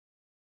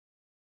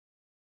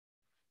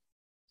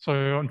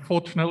So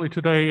unfortunately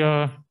today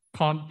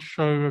can't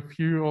show a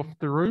few of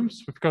the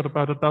rooms. We've got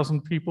about a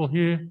dozen people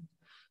here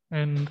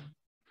and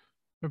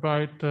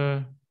about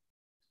 10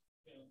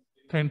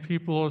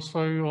 people or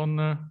so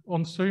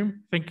on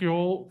Zoom. Thank you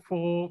all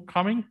for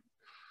coming.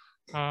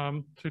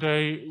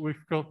 Today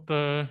we've got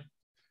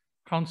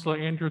Councillor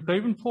Andrew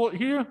Davenport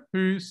here,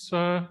 who's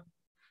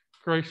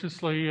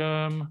graciously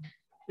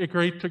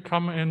agreed to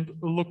come and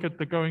look at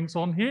the goings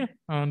on here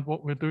and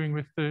what we're doing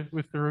with the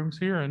rooms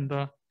here and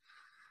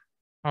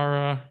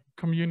our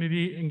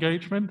community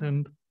engagement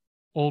and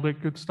all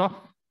that good stuff.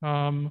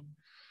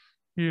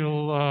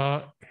 He'll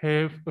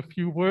have a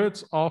few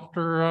words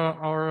after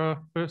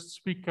our first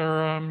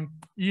speaker,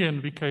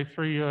 Ian,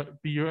 VK3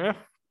 BUF,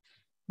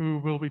 who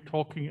will be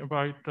talking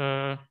about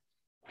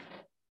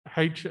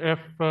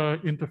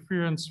HF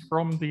interference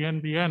from the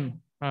NBN,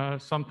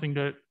 something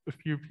that a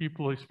few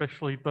people,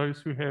 especially those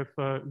who have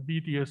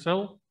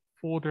VDSL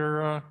for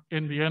their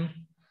NBN,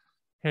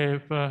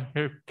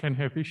 can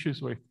have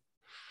issues with.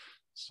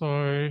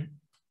 So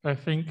I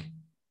think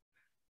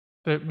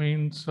that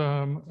means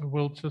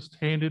we'll just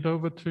hand it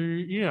over to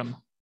Ian.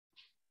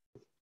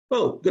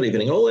 Well, good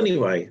evening all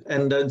anyway,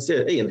 and it's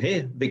Ian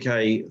here,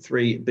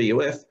 VK3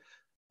 BUF,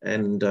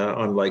 and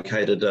I'm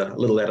located a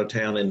little out of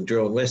town in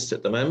Druin West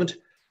at the moment,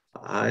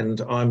 and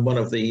I'm one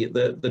of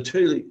the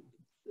two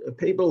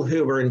people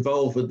who were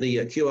involved with the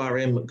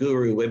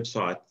QRM.guru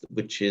website,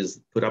 which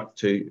is put up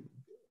to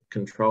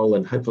control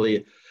and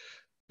hopefully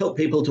help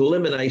people to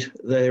eliminate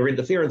their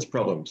interference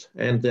problems.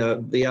 And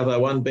the other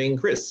one being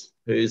Chris,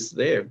 who's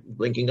there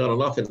blinking on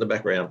and off in the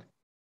background.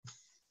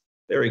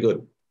 Very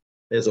good.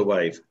 There's a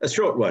wave, a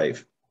short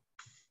wave.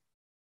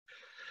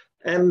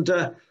 And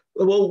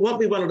well, what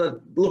we wanted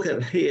to look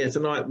at here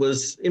tonight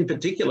was in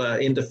particular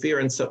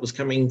interference that was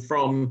coming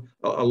from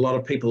a lot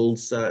of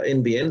people's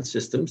NBN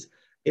systems.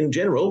 In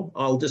general,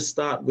 I'll just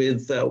start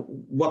with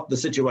what the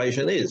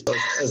situation is. But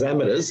as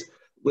amateurs,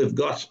 we've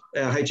got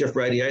our HF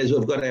radios,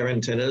 we've got our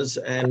antennas,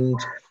 and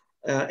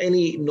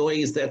any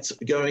noise that's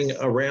going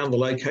around the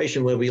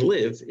location where we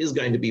live is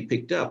going to be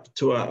picked up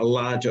to a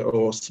larger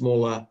or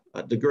smaller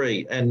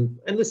degree. And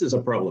this is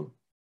a problem.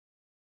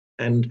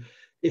 And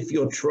if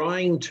you're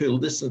trying to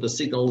listen to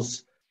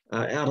signals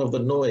out of the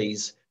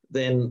noise,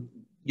 then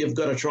you've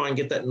got to try and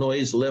get that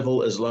noise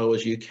level as low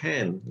as you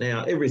can.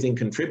 Now, everything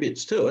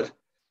contributes to it.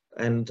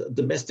 And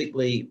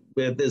domestically,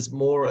 where there's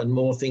more and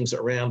more things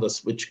around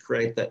us which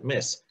create that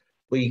mess,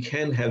 we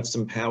can have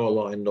some power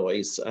line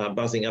noise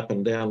buzzing up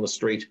and down the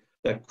street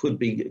that could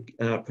be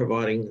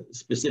providing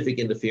specific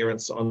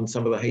interference on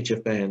some of the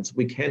HF bands.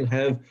 We can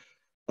have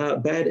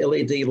bad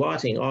LED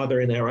lighting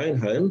either in our own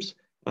homes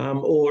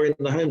or in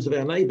the homes of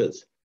our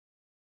neighbours.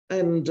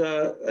 And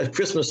at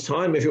Christmas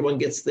time, everyone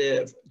gets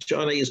their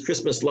Chinese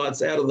Christmas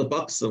lights out of the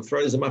box and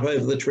throws them up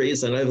over the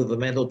trees and over the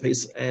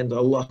mantelpiece, and a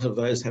lot of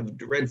those have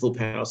dreadful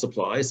power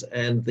supplies,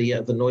 and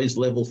the noise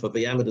level for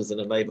the amateurs in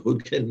a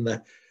neighbourhood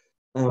can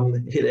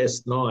hit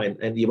S9,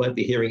 and you won't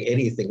be hearing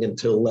anything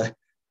until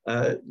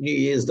New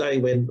Year's Day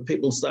when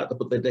people start to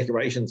put their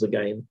decorations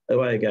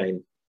away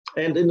again.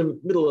 And in the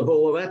middle of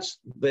all of that,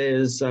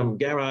 there's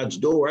garage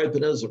door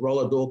openers,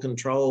 roller door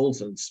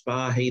controls and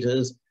spa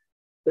heaters.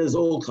 There's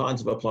all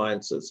kinds of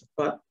appliances.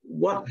 But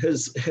what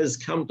has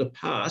come to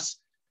pass,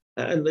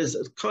 and there's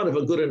kind of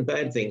a good and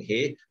bad thing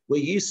here, we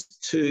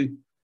used to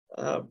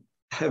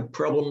have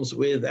problems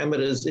with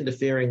amateurs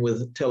interfering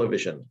with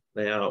television.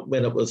 Now,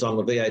 when it was on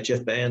the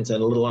VHF bands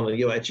and a little on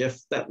the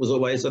UHF, that was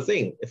always a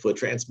thing. If we're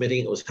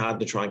transmitting, it was hard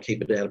to try and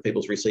keep it out of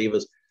people's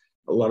receivers.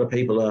 A lot of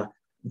people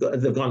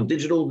they've gone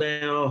digital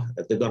now,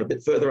 they've gone a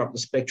bit further up the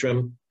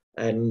spectrum,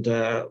 and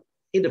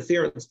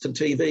interference to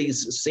TVs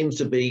seems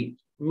to be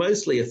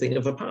mostly a thing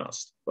of the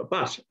past.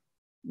 But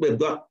we've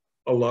got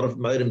a lot of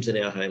modems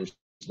in our homes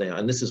now,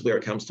 and this is where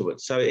it comes to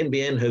it. So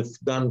NBN have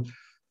done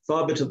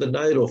fibre to the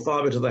node or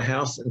fibre to the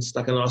house and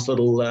stuck a nice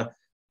little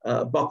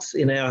box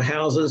in our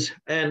houses,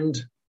 and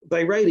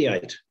they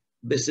radiate.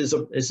 This is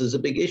a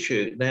big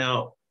issue.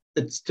 Now,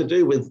 it's to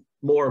do with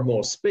more and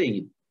more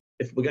speed.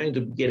 If we're going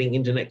to be getting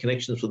internet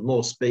connections with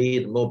more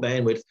speed and more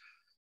bandwidth,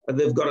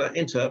 they've got to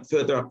enter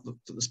further up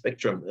to the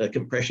spectrum.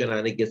 Compression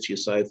only gets you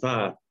so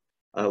far.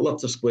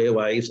 Lots of square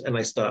waves, and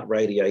they start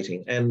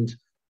radiating. And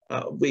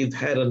we've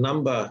had a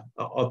number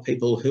of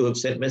people who have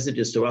sent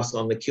messages to us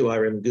on the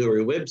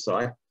QRM.guru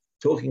website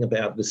talking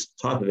about this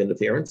type of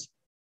interference,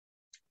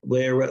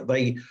 where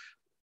they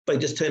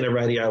just turn the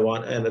radio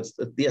on and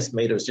the S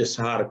meter is just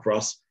hard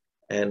across,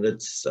 and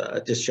it's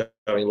just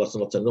showing lots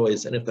and lots of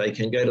noise. And if they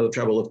can go to the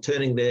trouble of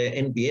turning their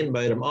NBN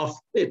modem off,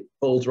 it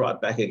falls right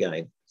back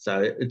again.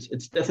 So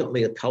it's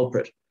definitely a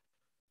culprit.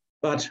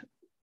 But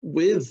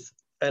with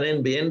an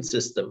NBN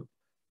system,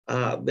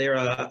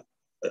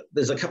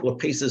 there's a couple of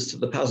pieces to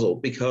the puzzle,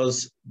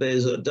 because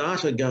there's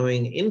data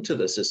going into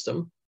the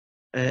system,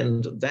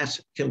 and that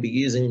can be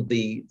using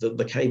the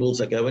cables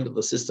that go into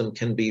the system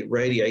can be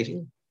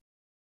radiating.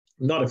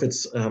 Not if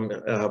it's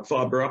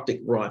fibre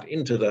optic right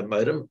into the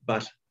modem,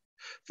 but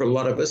for a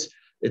lot of us,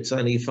 it's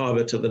only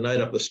fibre to the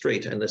node up the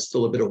street, and there's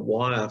still a bit of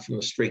wire from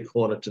the street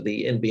corner to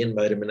the NBN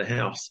modem in the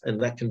house,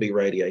 and that can be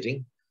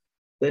radiating.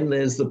 Then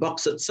there's the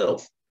box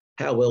itself.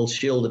 How well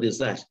shielded is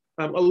that?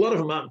 A lot of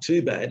them aren't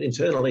too bad.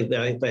 Internally,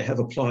 they have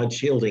applied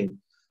shielding,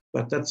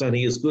 but that's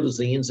only as good as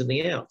the ins and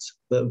the outs.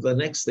 The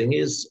next thing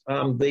is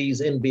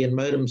these NBN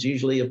modems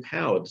usually are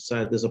powered.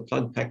 So there's a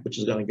plug pack which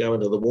is going to go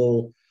into the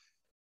wall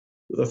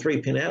with a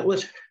 3-pin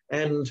outlet,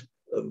 and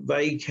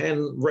they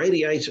can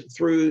radiate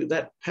through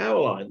that power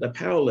line, the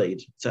power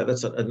lead. So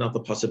that's another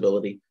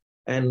possibility.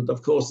 And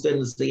of course, then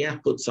there's the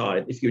output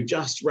side. If you're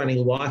just running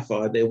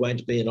Wi-Fi, there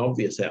won't be an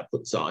obvious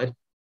output side,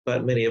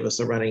 but many of us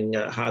are running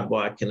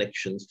hardwired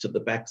connections to the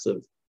backs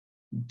of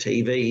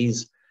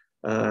TVs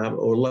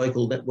or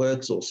local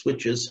networks or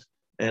switches,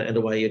 and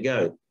away you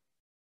go.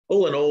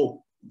 All in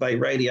all, they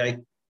radiate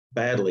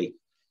badly,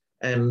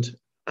 and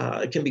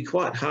it can be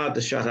quite hard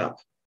to shut up.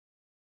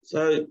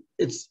 So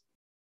it's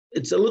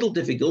a little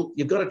difficult.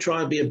 You've got to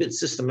try and be a bit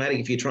systematic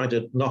if you're trying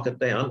to knock it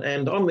down.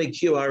 And on the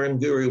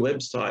QRM.guru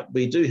website,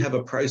 we do have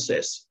a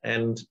process,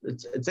 and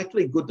it's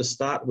actually good to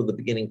start with the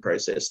beginning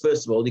process.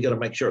 First of all, you've got to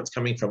make sure it's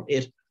coming from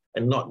it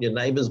and not your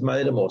neighbour's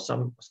modem or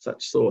some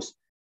such source.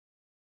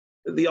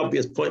 The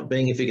obvious point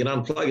being, if you can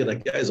unplug it and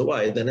it goes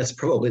away, then that's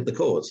probably the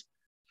cause.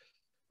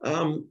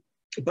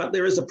 But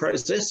there is a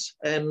process,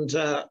 and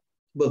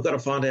we've got to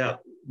find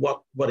out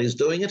what is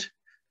doing it.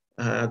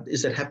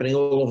 Is it happening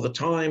all of the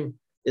time?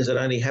 Is it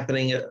only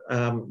happening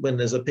when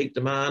there's a peak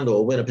demand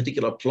or when a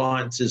particular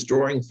appliance is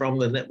drawing from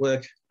the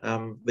network?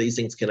 These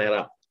things can add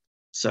up.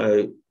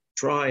 So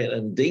try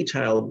and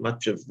detail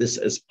much of this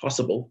as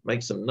possible,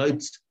 make some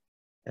notes,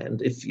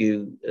 and if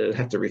you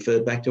have to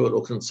refer back to it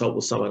or consult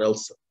with someone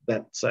else,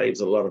 that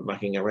saves a lot of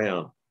mucking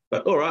around.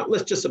 But all right,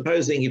 let's just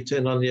supposing you've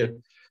turned on your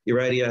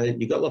radio,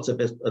 you've got lots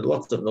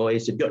of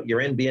noise, you've got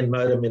your NBN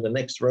modem in the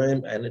next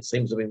room and it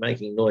seems to be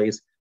making noise.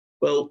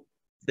 Well,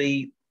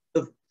 the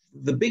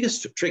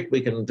biggest trick we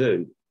can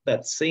do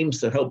that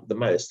seems to help the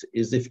most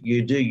is if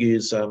you do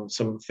use some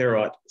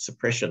ferrite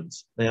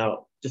suppressions.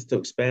 Now, just to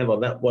expand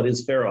on that, what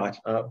is ferrite?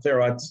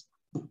 Ferrite's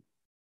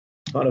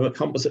kind of a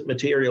composite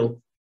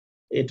material.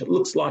 It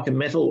looks like a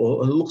metal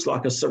or it looks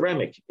like a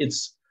ceramic.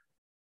 It's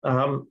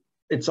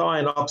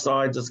iron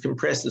oxides, it's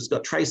compressed, it's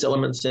got trace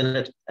elements in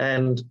it,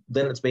 and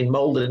then it's been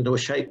molded into a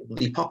shape with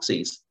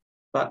epoxies.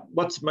 But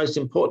what's most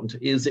important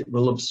is it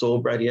will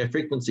absorb radio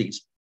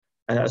frequencies,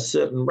 a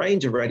certain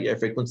range of radio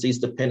frequencies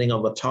depending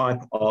on the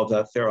type of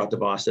ferrite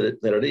device that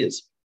it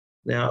is.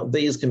 Now,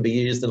 these can be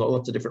used in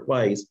lots of different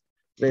ways.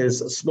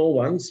 There's small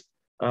ones,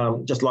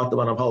 just like the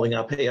one I'm holding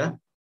up here,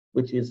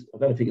 which is, I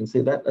don't know if you can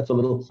see that, that's a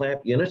little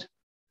clamp unit.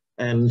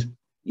 And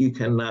you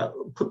can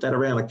put that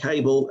around a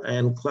cable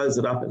and close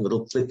it up and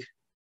it'll click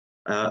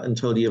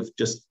until you've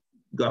just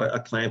got a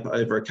clamp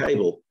over a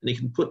cable. And you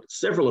can put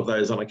several of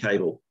those on a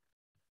cable.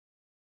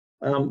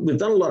 We've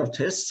done a lot of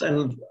tests,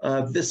 and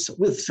this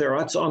with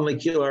ferrites on the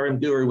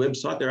QRM.guru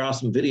website, there are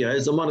some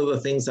videos. And one of the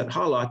things that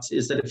highlights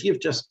is that if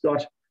you've just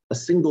got a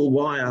single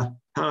wire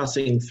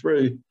passing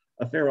through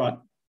a ferrite,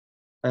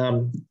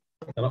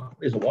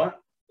 here's a wire,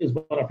 here's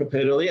what I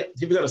prepared earlier.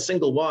 If you've got a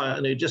single wire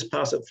and you just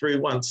pass it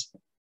through once,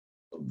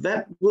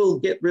 that will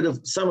get rid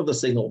of some of the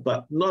signal,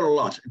 but not a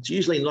lot. It's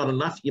usually not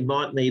enough. You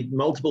might need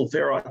multiple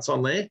ferrites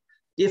on there.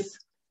 If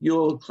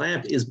your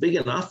clamp is big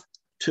enough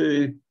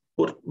to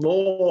put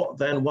more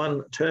than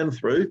one turn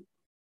through,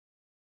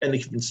 and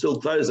if you can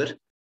still close it,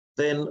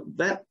 then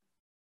that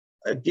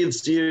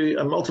gives you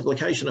a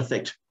multiplication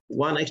effect.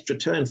 One extra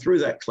turn through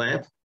that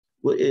clamp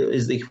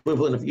is the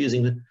equivalent of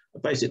using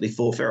basically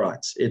 4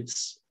 ferrites.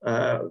 It's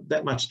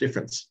that much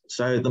difference.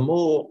 So the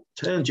more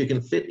turns you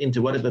can fit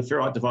into whatever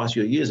ferrite device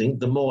you're using,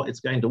 the more it's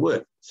going to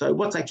work. So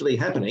what's actually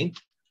happening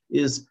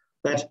is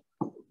that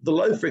the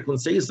low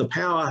frequencies, the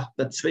power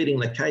that's feeding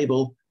the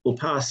cable, will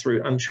pass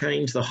through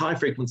unchanged. The high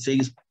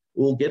frequencies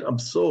will get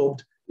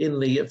absorbed in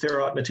the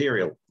ferrite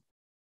material.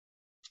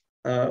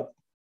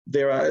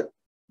 The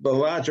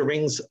larger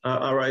rings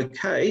are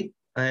okay,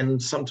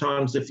 and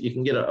sometimes if you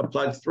can get a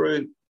plug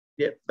through,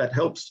 yep, that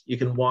helps. You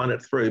can wind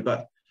it through,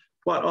 but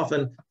quite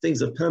often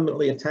things are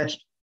permanently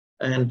attached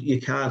and you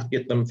can't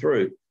get them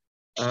through.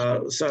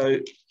 So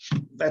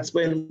that's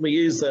when we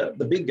use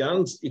the big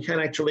guns. You can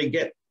actually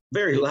get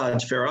very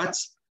large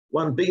ferrites,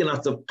 one big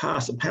enough to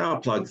pass a power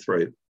plug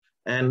through.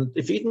 And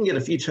if you can get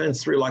a few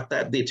turns through like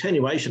that, the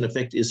attenuation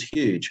effect is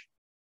huge.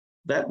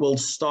 That will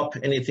stop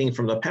anything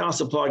from the power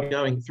supply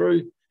going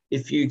through.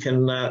 If you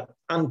can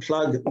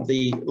unplug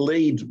the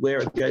lead where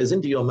it goes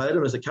into your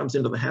modem as it comes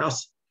into the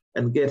house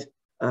and get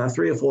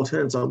 3 or 4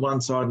 turns on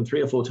one side and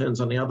 3 or 4 turns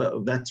on the other,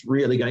 that's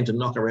really going to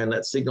knock around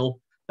that signal.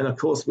 And of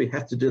course, we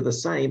have to do the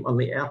same on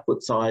the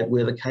output side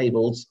where the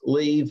cables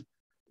leave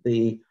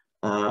the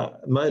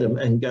modem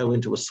and go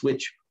into a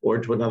switch or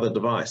into another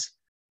device.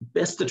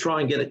 Best to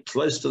try and get it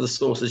close to the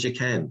source as you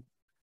can.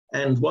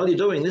 And while you're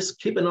doing this,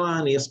 keep an eye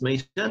on the S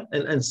meter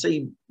and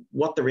see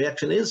what the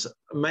reaction is.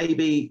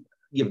 Maybe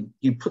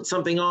you put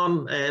something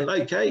on and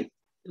okay, it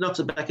knocks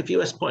it back a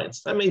few S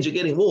points. That means you're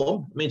getting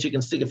warm. It means you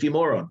can stick a few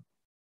more on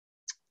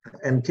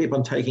and keep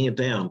on taking it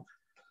down.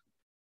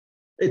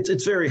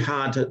 it's very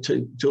hard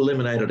to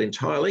eliminate it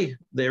entirely.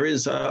 There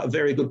is a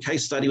very good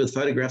case study with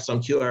photographs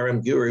on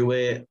QRM.guru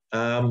where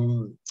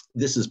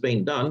this has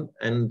been done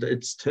and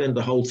it's turned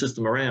the whole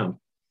system around.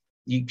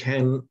 You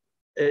can,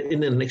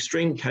 in an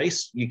extreme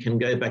case, you can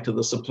go back to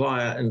the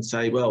supplier and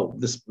say, well,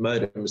 this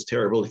modem is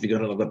terrible. If you've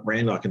got another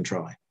brand I can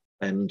try.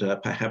 And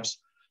perhaps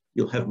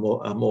you'll have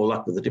more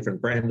luck with a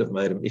different brand of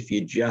modem if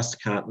you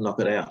just can't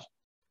knock it out.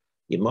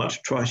 You might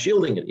try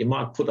shielding it. You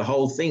might put the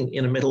whole thing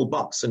in a metal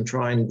box and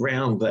try and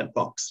ground that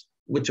box,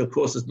 which of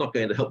course is not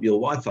going to help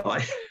your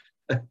Wi-Fi.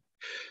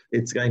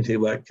 It's going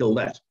to kill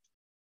that.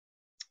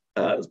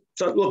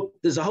 So look,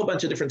 there's a whole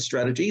bunch of different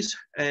strategies,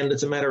 and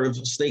it's a matter of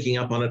sneaking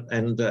up on it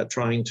and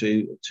trying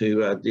to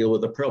deal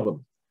with the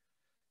problem.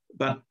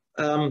 But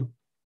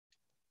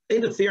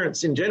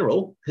interference in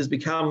general has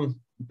become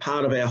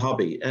part of our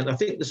hobby, and I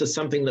think this is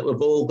something that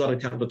we've all got to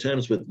come to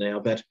terms with now,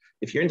 that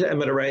if you're into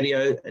amateur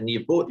radio and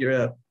you've bought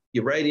your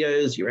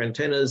radios, your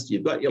antennas,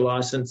 you've got your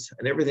license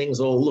and everything's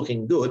all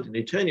looking good, and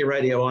you turn your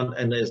radio on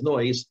and there's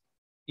noise,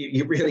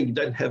 you really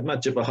don't have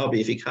much of a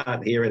hobby if you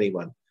can't hear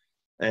anyone.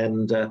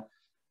 And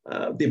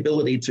the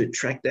ability to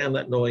track down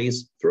that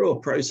noise through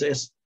a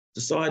process,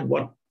 decide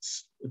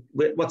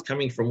what's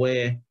coming from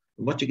where, and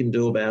what you can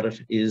do about it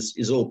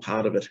is all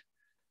part of it.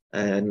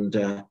 And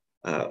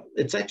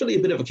it's actually a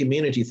bit of a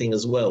community thing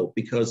as well,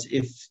 because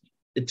if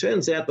it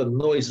turns out the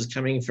noise is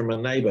coming from a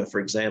neighbour, for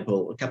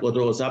example, a couple of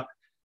doors up,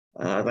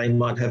 they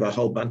might have a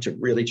whole bunch of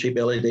really cheap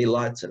LED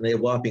lights and they're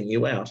wiping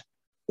you out,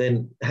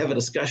 then have a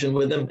discussion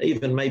with them,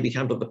 even maybe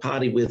come to the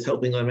party with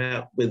helping them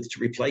out with to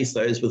replace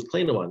those with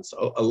cleaner ones.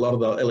 A lot of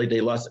the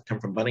LED lights that come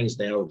from Bunnings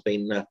now have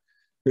been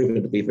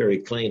proven to be very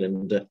clean,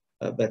 and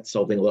that's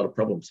solving a lot of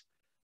problems.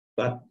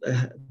 But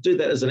do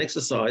that as an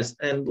exercise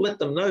and let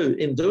them know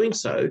in doing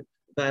so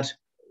that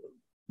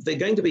they're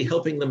going to be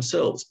helping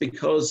themselves,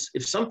 because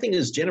if something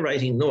is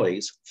generating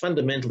noise,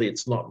 fundamentally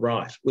it's not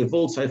right. We've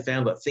also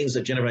found that things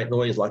that generate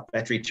noise, like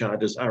battery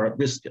chargers, are at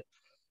risk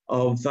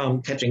of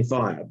catching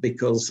fire,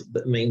 because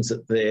that means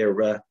that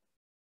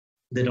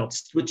they're not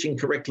switching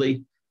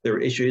correctly. There are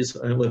issues,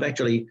 and we've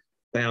actually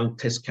found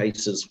test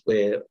cases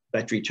where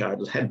battery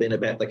chargers had been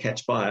about to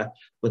catch fire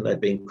when they'd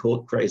been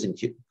caught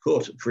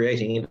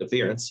creating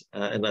interference,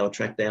 and they were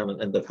tracked down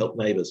and they've helped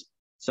neighbours.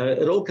 So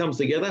it all comes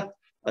together.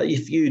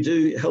 If you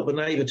do help a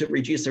neighbour to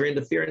reduce their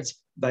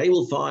interference, they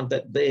will find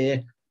that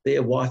their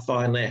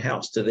Wi-Fi in their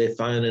house to their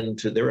phone and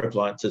to their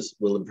appliances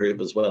will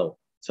improve as well.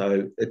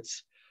 So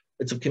it's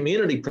a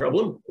community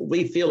problem.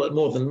 We feel it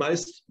more than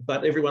most,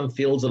 but everyone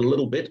feels it a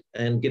little bit,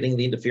 and getting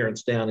the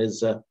interference down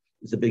is a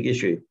big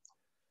issue.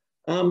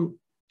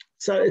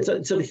 So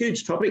it's a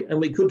huge topic, and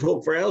we could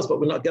talk for hours, but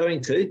we're not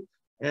going to.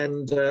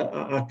 And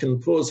I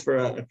can pause for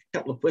a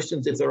couple of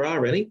questions if there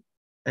are any.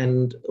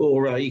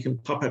 Or you can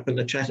pop up in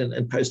the chat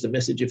and post a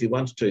message if you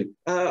want to.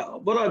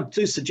 What I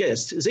do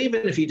suggest is,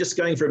 even if you're just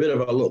going for a bit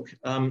of a look,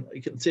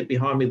 you can see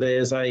behind me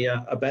there's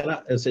a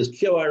banner that says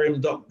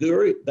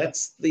QRM.guru.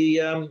 That's the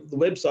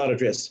website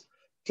address.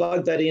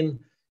 Plug that in.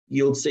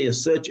 You'll see a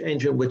search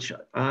engine which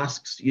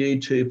asks you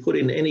to put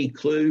in any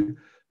clue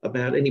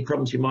about any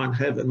problems you might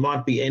have. It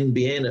might be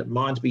NBN, it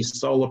might be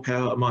solar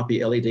power, it might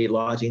be LED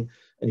lighting,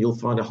 and you'll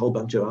find a whole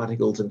bunch of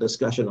articles and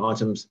discussion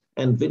items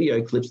and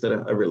video clips that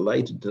are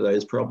related to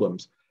those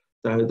problems.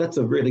 So that's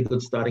a really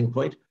good starting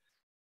point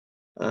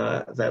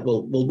that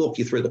will walk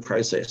you through the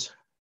process.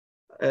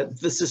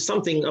 This is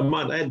something I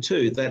might add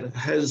too that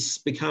has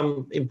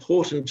become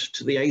important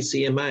to the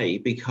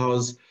ACMA,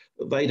 because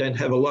they don't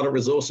have a lot of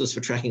resources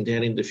for tracking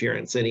down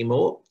interference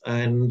anymore,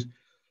 and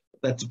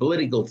that's a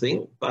political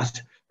thing,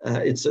 but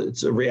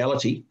it's a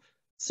reality.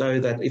 So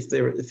that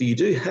if you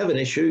do have an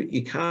issue,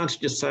 you can't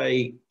just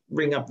say,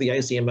 ring up the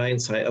ACMA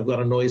and say, I've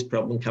got a noise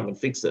problem, come and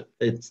fix it.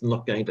 It's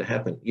not going to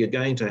happen. You're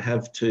going to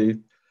have to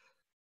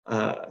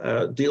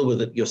deal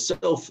with it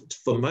yourself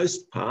for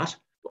most part,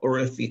 or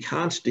if you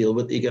can't deal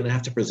with it, you're going to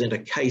have to present a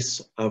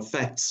case of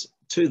facts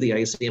to the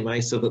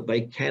ACMA so that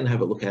they can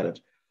have a look at it.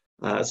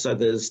 So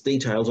there's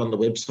details on the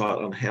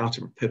website on how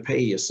to prepare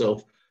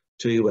yourself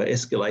to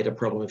escalate a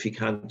problem if you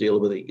can't deal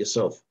with it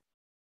yourself.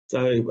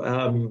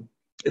 So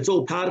it's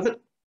all part of it,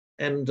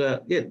 and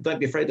yeah, don't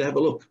be afraid to have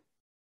a look.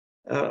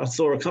 I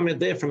saw a comment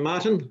there from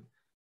Martin.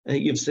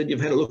 You've said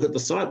you've had a look at the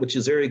site, which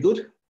is very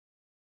good.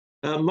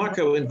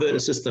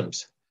 Microinverter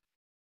systems.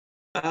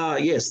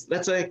 Yes,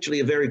 that's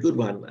actually a very good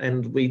one,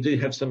 and we do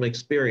have some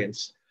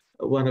experience.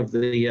 One of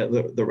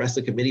the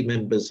RASA committee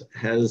members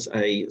has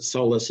a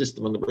solar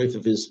system on the roof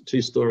of his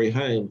two-storey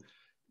home,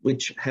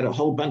 which had a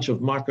whole bunch of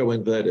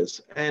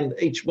microinverters, and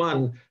each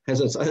one has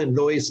its own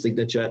noise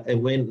signature,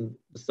 and when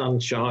the sun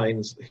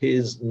shines,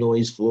 his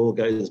noise floor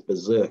goes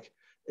berserk.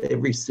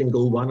 Every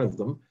single one of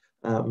them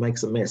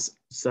makes a mess.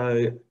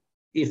 So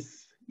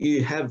if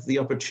you have the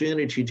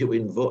opportunity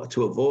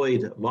to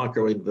avoid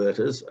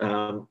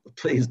microinverters,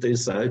 please do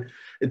so.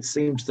 It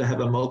seems to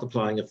have a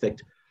multiplying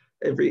effect.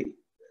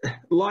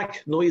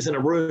 Like noise in a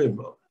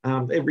room,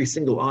 every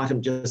single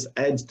item just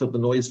adds to the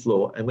noise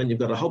floor. And when you've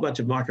got a whole bunch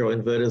of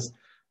microinverters,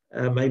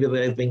 maybe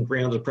they've been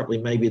grounded properly,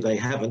 maybe they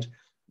haven't,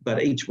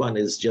 but each one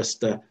is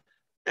just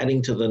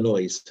adding to the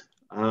noise.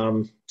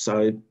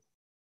 So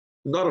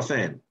not a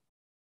fan.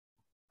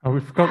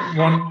 We've got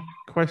one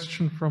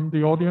question from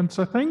the audience,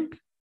 I think.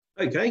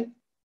 Okay.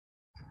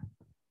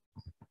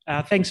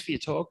 Thanks for your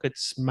talk.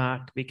 It's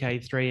Mark,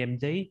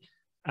 BK3MD.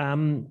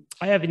 I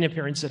have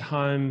interference at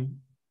home,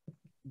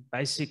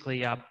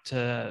 basically up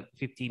to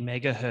 50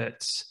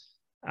 megahertz,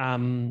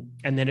 and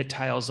then it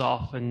tails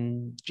off,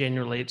 and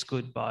generally it's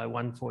good by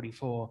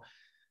 144.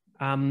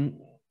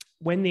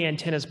 When the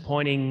antenna's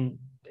pointing,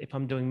 if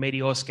I'm doing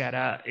meteor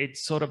scatter, it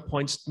sort of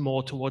points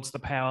more towards the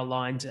power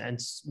lines and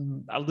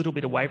a little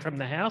bit away from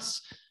the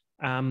house.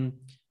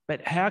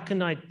 But how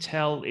can I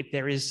tell if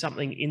there is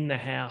something in the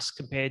house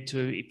compared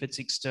to if it's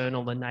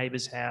external, the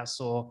neighbour's house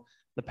or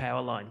the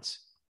power lines?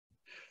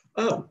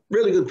 Oh,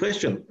 really good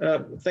question.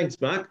 Thanks,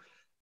 Mark.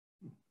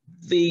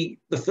 The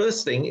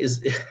first thing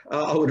is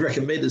I would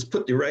recommend is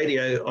put your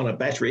radio on a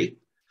battery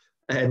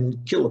and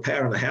kill the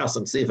power in the house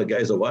and see if it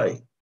goes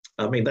away.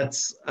 I mean,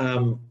 that's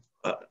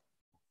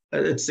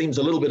it seems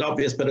a little bit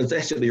obvious, but it's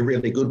actually a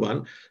really good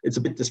one. It's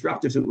a bit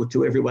disruptive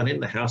to everyone in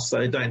the house,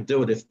 so don't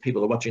do it if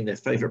people are watching their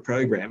favourite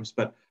programs.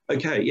 But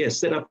okay, yeah,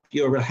 set up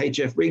your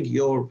HF rig,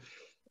 your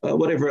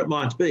whatever it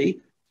might be,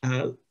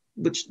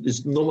 which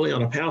is normally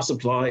on a power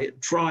supply.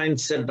 Try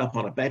and set it up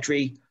on a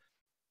battery.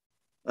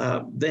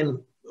 Then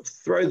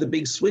throw the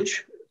big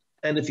switch.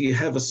 And if you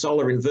have a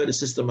solar inverter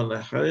system in the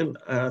home,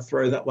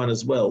 throw that one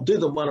as well. Do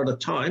them one at a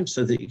time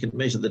so that you can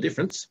measure the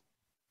difference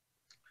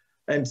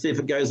and see if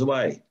it goes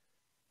away.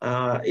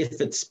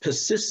 If it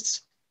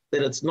persists,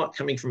 then it's not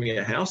coming from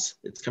your house,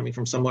 it's coming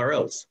from somewhere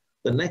else.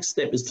 The next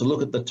step is to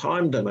look at the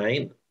time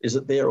domain. Is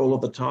it there all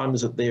of the time?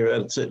 Is it there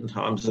at certain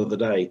times of the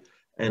day?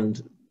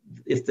 And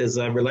if there's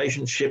a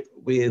relationship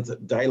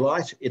with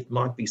daylight, it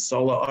might be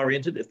solar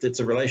oriented. If it's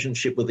a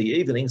relationship with the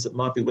evenings, it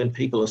might be when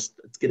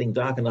it's getting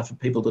dark enough for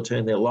people to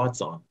turn their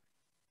lights on.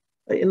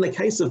 In the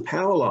case of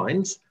power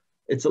lines,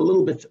 it's a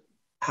little bit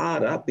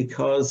harder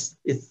because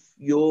if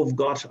you've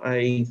got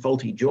a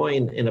faulty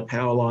join in a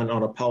power line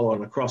on a pole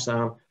on a cross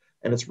arm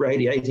and it's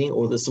radiating,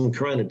 or there's some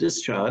corona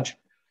discharge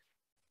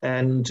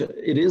and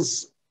it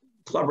is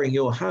clobbering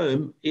your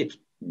home, it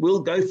will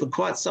go for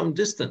quite some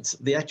distance.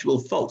 The actual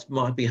fault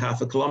might be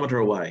half a kilometre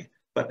away.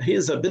 But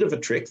here's a bit of a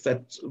trick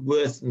that's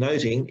worth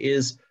noting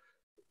is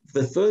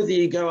the further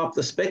you go up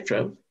the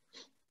spectrum,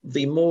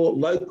 the more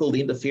local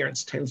the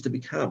interference tends to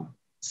become.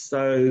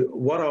 So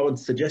what I would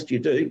suggest you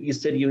do, you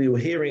said you were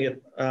hearing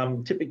it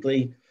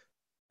typically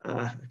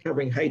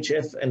covering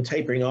HF and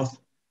tapering off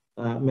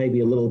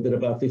maybe a little bit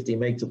above 50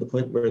 meg to the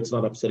point where it's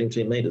not upsetting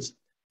 2 meters.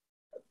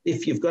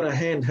 If you've got a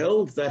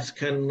handheld that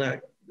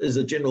can, is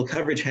a general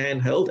coverage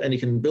handheld, and you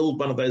can build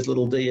one of those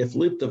little DF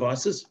loop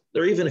devices,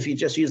 or even if you're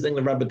just using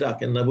the rubber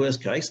duck in the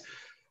worst case,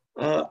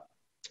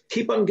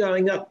 keep on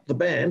going up the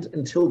band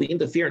until the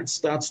interference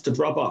starts to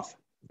drop off.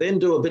 Then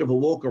do a bit of a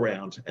walk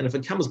around. And if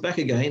it comes back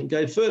again,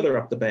 go further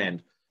up the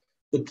band.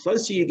 The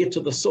closer you get to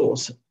the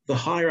source, the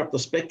higher up the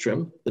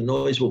spectrum, the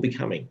noise will be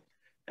coming.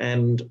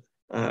 And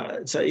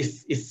so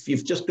if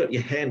you've just got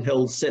your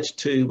handheld set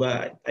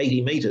to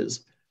 80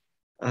 meters,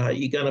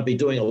 you're going to be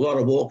doing a lot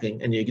of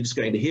walking and you're just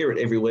going to hear it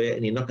everywhere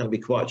and you're not going to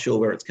be quite sure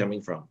where it's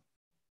coming from.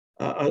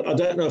 I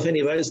don't know if any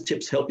of those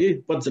tips help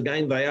you. Once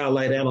again, they are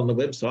laid out on the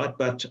website,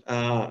 but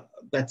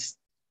that's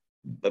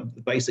the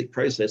basic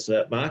process,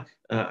 Mark.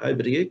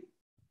 Over to you.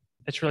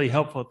 That's really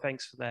helpful.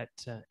 Thanks for that,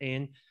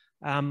 Ian.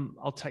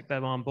 I'll take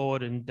that on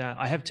board, and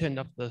I have turned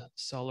up the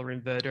solar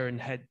inverter and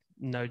had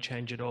no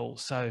change at all.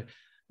 So,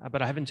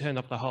 but I haven't turned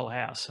up the whole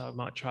house, so I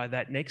might try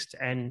that next.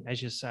 And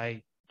as you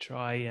say,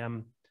 try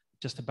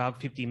just above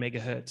 50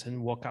 megahertz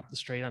and walk up the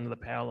street under the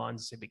power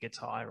lines, see if it gets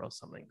higher or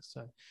something.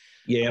 So,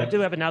 yeah. I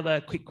do have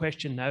another quick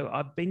question though.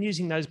 I've been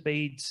using those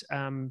beads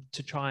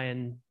to try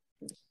and,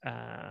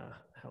 how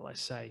will I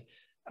say,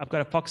 I've got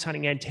a fox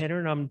hunting antenna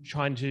and I'm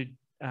trying to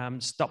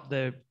stop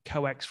the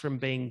coax from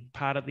being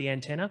part of the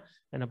antenna,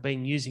 and I've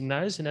been using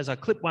those, and as I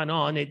clip one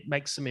on, it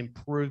makes some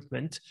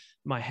improvement.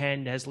 My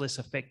hand has less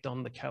effect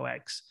on the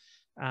coax.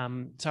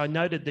 So I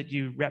noted that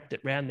you wrapped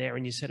it around there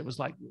and you said it was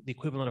like the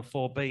equivalent of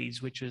 4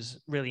 beads, which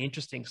is really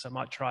interesting, so I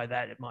might try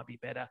that. It might be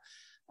better.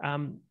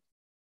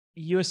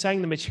 You were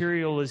saying the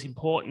material is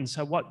important,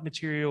 so what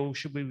material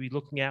should we be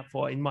looking out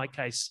for? In my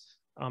case,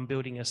 I'm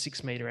building a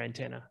 6-meter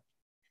antenna.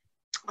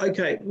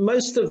 Okay,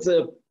 most of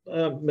the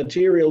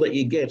material that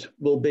you get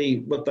will be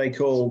what they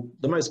call,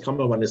 the most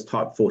common one is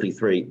type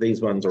 43.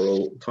 These ones are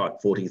all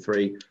type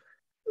 43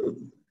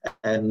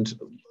 and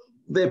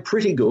they're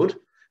pretty good.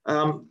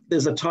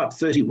 There's a type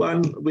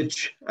 31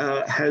 which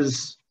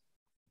has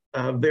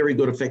very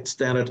good effects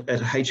down at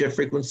HF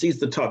frequencies.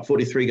 The type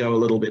 43 go a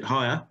little bit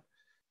higher.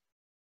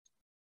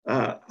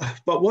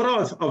 But what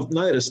I've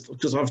noticed,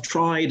 because I've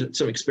tried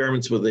some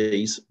experiments with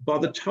these, by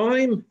the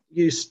time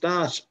you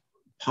start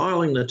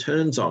piling the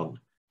turns on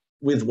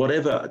with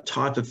whatever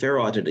type of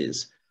ferrite it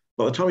is,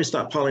 by the time you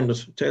start piling the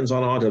turns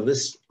on either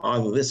this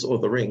or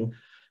the ring,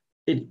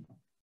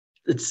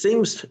 it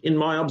seems in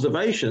my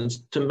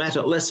observations to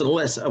matter less and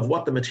less of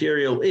what the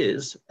material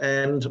is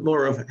and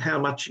more of how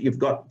much you've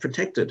got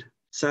protected.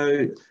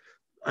 So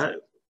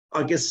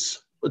I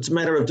guess it's a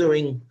matter of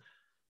doing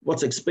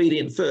what's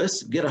expedient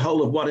first, get a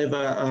hold of whatever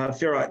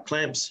ferrite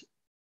clamps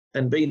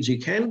and beads you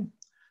can,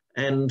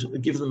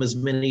 and give them as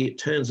many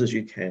turns as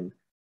you can.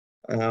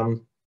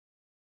 One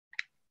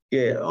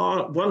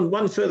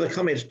further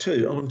comment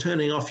too on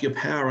turning off your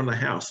power on the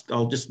house.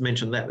 I'll just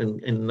mention that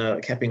in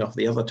capping off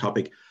the other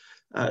topic.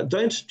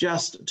 Don't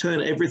just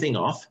turn everything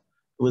off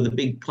with a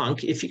big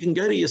clunk. If you can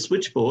go to your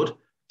switchboard,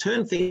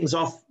 turn things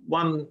off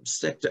one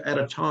sector at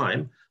a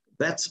time.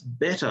 That's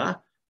better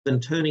than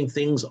turning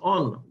things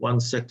on one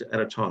sector at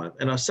a time.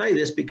 And I say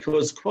this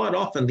because quite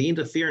often the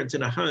interference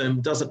in a home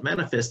doesn't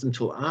manifest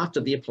until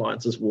after the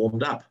appliance is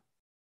warmed up.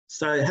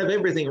 So have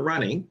everything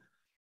running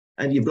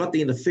and you've got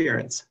the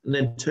interference, and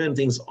then turn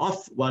things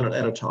off one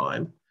at a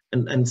time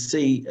and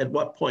see at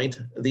what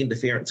point the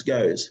interference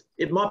goes.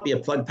 It might be a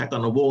plug pack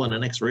on a wall in the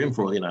next room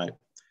for all you know.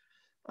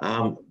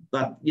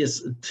 But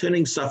yes,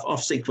 turning stuff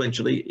off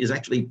sequentially is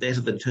actually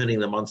better than turning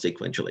them on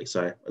sequentially.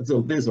 So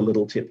there's a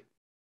little tip.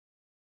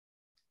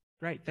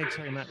 Great, thanks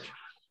very much.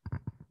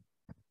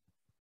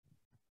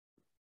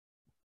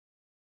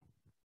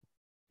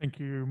 Thank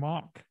you,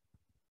 Mark.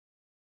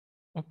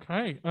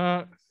 Okay,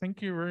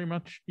 thank you very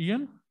much,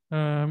 Ian.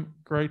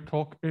 Great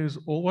talk as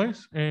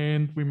always,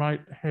 and we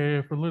might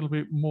have a little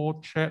bit more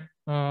chat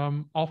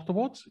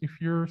afterwards if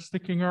you're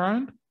sticking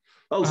around.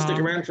 I'll stick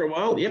around for a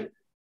while, yep.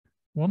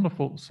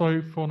 Wonderful.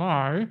 So for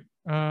now,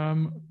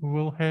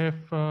 we'll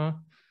have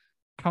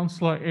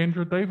Councillor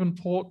Andrew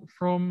Davenport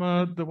from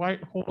the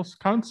Whitehorse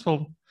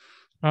Council,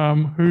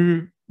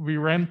 who we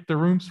rent the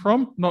rooms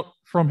from, not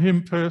from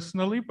him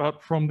personally,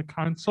 but from the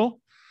council.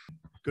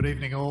 Good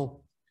evening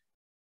all.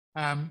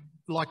 I'd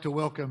like to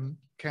welcome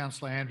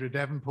Councillor Andrew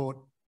Davenport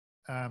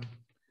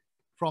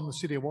from the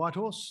City of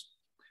Whitehorse.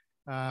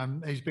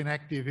 He's been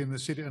active in the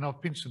city, and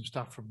I've pinched some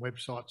stuff from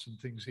websites and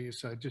things here,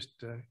 so just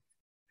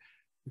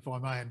if I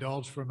may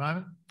indulge for a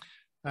moment.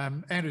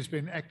 Andrew's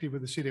been active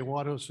with the City of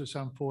Whitehorse for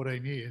some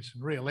 14 years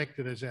and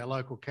re-elected as our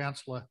local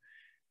councillor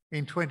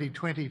in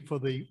 2020 for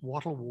the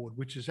Wattle Ward,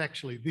 which is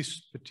actually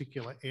this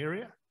particular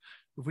area,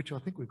 of which I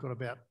think we've got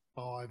about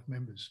 5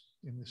 members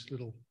in this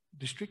little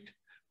district,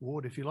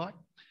 ward if you like.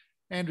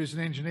 Andrew's an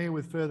engineer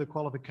with further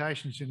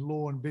qualifications in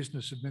law and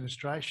business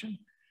administration,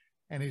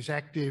 and is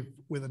active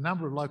with a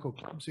number of local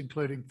clubs,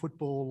 including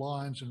football,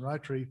 Lions and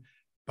Rotary,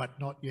 but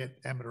not yet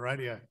amateur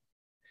radio.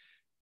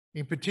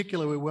 In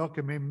particular, we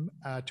welcome him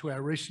to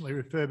our recently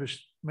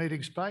refurbished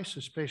meeting space,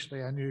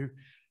 especially our new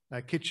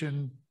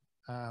kitchen,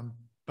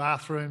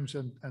 bathrooms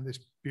and this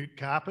butte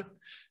carpet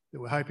that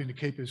we're hoping to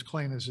keep as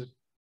clean as it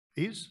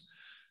is.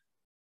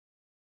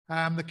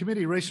 The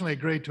committee recently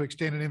agreed to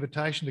extend an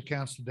invitation to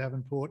Councillor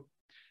Davenport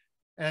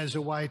as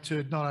a way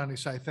to not only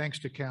say thanks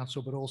to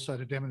council, but also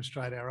to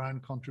demonstrate our own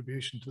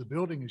contribution to the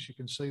building. As you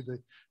can see,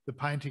 the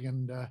painting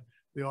and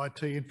the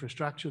IT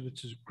infrastructure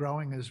that's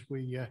growing as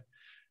we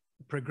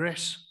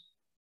progress.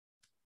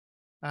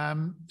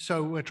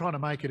 So we're trying to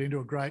make it into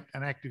a great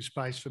and active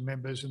space for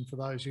members and for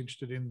those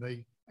interested in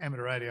the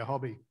amateur radio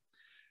hobby.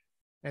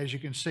 As you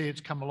can see,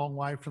 it's come a long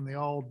way from the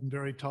old and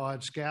very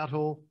tired Scout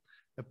Hall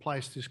that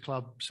placed this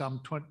club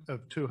some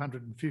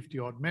 250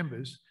 odd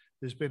members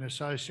has been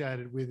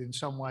associated with in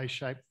some way,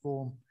 shape,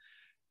 form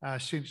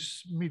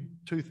since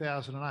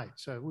mid-2008.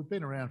 So we've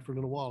been around for a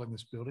little while in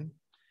this building.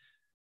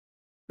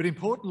 But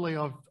importantly,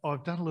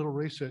 I've done a little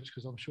research,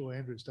 because I'm sure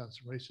Andrew's done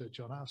some research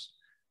on us.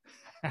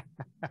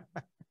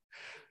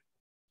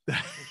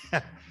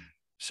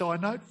 So I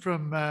note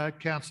from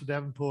Councillor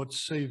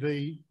Davenport's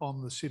CV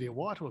on the City of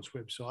Whitehorse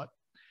website,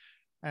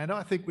 and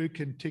I think we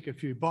can tick a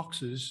few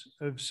boxes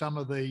of some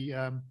of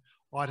the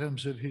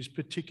items of his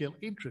particular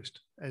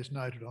interest as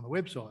noted on the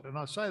website. And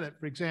I say that,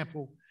 for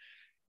example,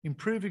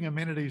 improving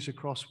amenities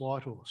across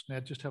Whitehorse. Now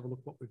just have a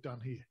look what we've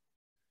done here.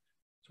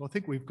 So I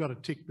think we've got a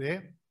tick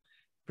there.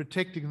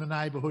 Protecting the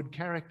neighbourhood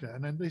character.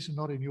 And then these are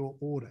not in your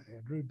order,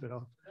 Andrew, but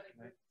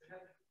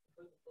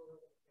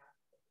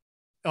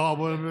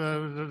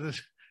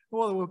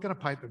well, we're going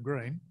to paint them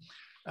green.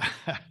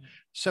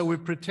 So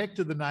we've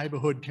protected the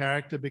neighbourhood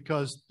character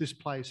because this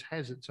place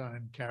has its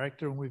own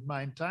character, and we've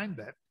maintained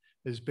that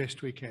as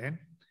best we can.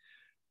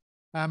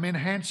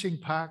 Enhancing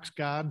parks,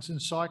 gardens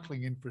and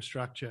cycling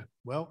infrastructure.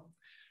 Well,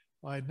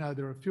 I know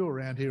there are a few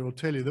around here who'll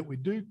tell you that we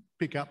do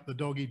pick up the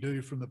doggy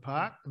doo from the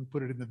park and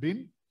put it in the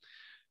bin.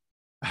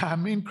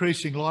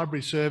 Increasing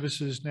library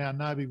services. Now,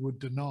 nobody would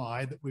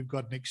deny that we've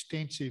got an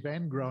extensive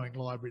and growing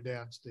library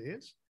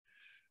downstairs.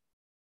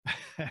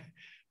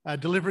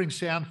 Delivering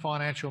sound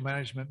financial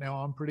management.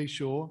 Now, I'm pretty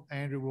sure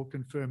Andrew will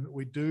confirm that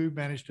we do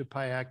manage to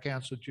pay our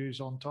council dues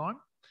on time.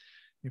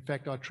 In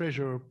fact, our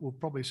treasurer will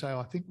probably say,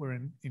 I think we're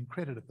in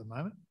credit at the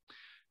moment,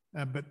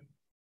 but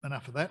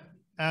enough of that.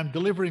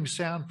 Delivering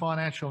sound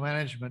financial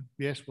management.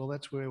 Yes, well,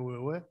 that's where we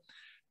were.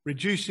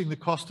 Reducing the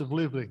cost of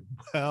living.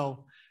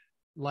 Well,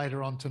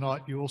 later on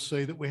tonight, you will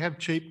see that we have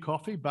cheap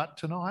coffee, but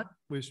tonight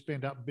we've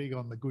spent up big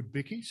on the good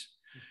bickies.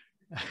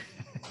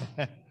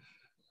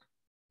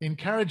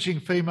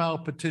 Encouraging female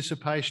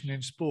participation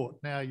in sport.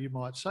 Now, you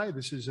might say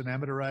this is an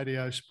amateur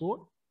radio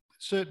sport.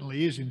 It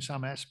certainly is in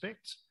some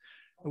aspects.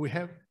 We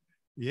have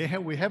Yeah,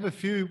 we have a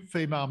few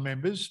female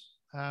members,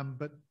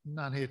 but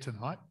none here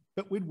tonight.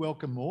 But we'd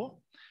welcome more.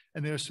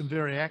 And there are some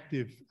very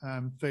active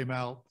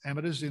female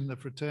amateurs in the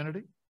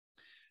fraternity.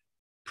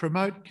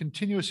 Promote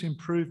continuous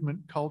improvement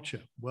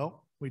culture.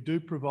 Well, we do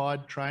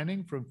provide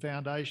training from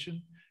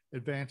foundation,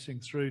 advancing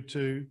through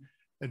to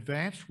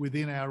advanced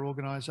within our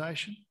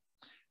organisation.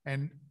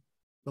 And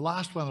the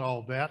last one that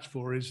I'll vouch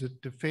for is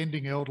that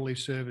defending elderly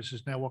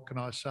services. Now, what can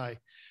I say?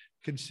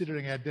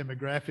 Considering our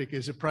demographic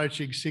is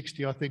approaching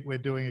 60, I think we're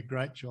doing a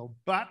great job.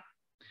 But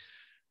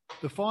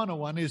the final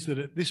one is that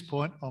at this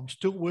point, I'm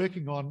still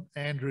working on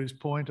Andrew's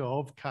point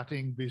of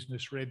cutting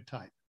business red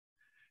tape.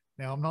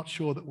 Now, I'm not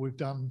sure that we've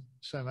done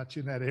so much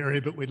in that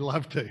area, but we'd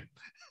love to.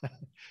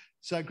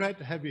 So great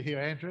to have you here,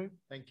 Andrew.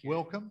 Thank you.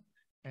 Welcome,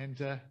 and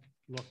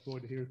look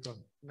forward to hearing from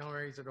you. No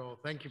worries at all.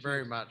 Thank you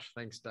very much.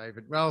 Thanks,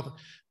 David. Well,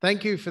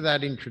 thank you for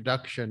that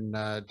introduction,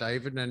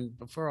 David. And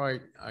before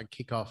I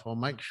kick off, I'll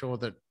make sure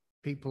that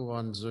people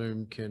on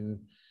Zoom can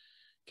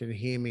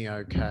hear me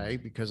okay,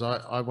 because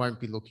I won't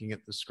be looking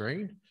at the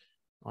screen.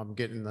 I'm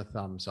getting the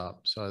thumbs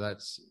up, so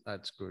that's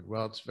good.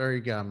 Well, it's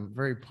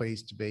very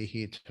pleased to be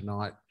here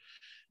tonight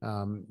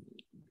and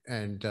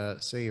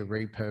see a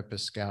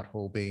repurposed Scout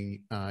Hall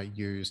being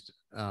used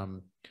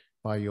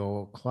by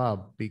your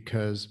club,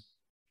 because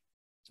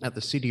at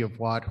the City of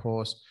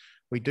Whitehorse,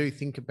 we do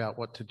think about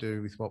what to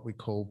do with what we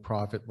call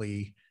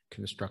privately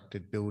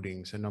constructed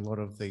buildings. And a lot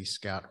of these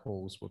Scout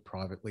Halls were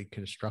privately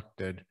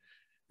constructed,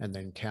 and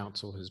then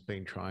council has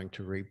been trying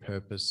to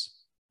repurpose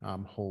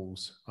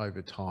halls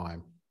over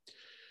time.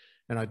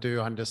 And I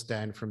do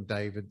understand from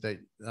David that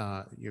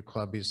your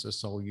club is the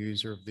sole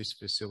user of this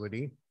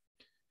facility.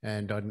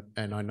 And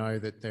I know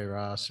that there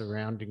are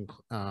surrounding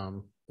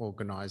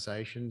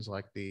organisations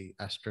like the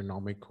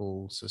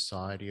Astronomical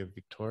Society of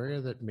Victoria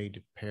that meet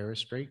at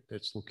Paris Street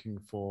that's looking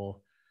for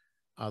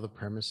other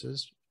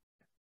premises.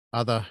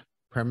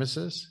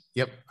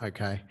 Yep.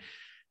 Okay.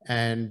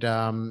 And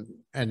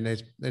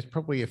there's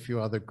probably a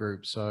few other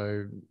groups.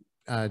 So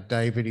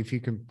David, if you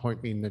can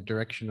point me in the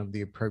direction of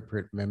the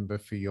appropriate member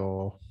for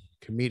your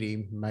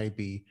committee,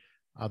 maybe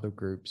other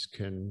groups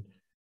can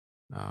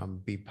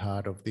be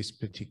part of this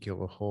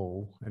particular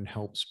hall and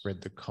help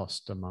spread the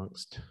cost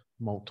amongst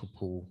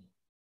multiple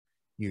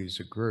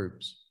user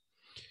groups.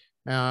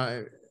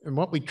 And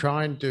what we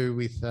try and do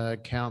with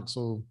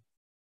council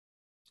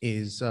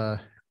is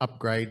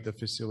upgrade the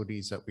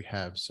facilities that we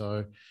have.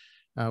 So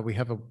we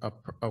have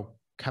a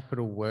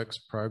capital works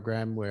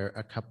program where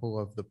a couple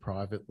of the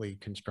privately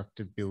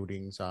constructed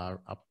buildings are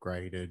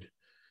upgraded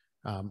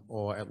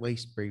or at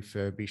least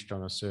refurbished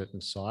on a certain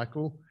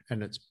cycle,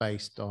 and it's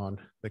based on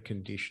the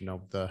condition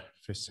of the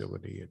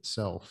facility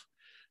itself.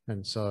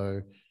 And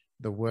so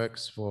the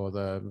works for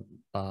the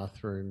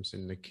bathrooms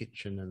and the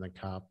kitchen and the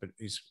carpet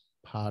is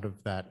part of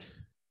that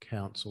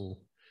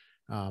council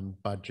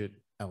budget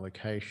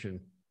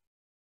allocation.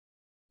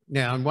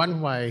 Now, in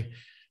one way,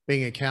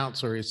 being a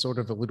councillor is sort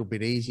of a little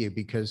bit easier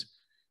because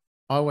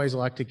I always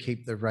like to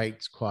keep the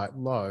rates quite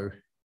low,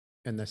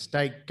 and the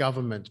state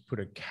government's put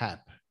a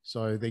cap.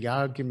 So the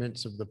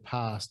arguments of the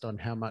past on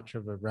how much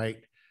of a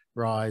rate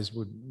rise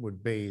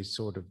would be is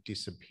sort of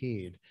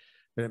disappeared.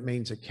 But it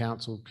means that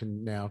council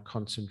can now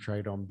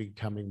concentrate on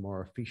becoming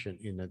more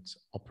efficient in its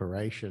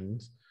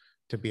operations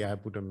to be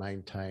able to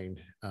maintain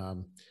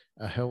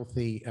a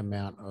healthy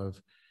amount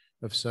of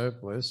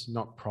surplus,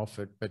 not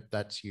profit, but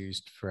that's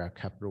used for our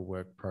capital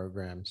work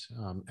programs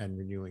and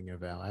renewing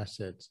of our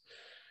assets.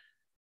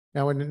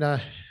 Now, when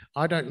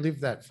I don't live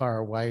that far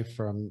away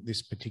from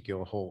this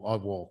particular hall, I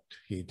walked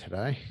here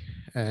today,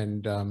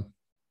 and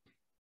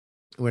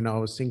when I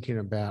was thinking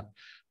about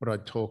what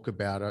I'd talk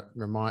about,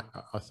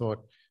 I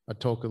thought I'd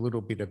talk a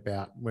little bit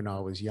about when I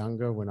was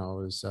younger, when I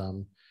was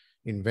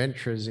in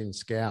Ventures in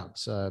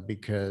Scouts,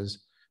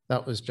 because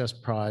that was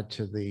just prior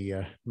to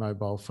the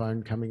mobile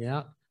phone coming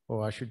out,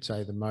 or I should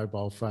say the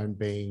mobile phone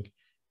being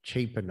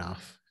cheap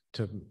enough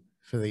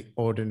for the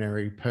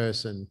ordinary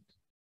person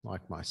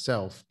like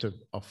myself to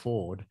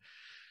afford.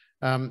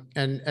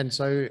 And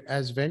so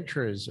as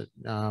venturers,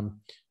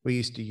 we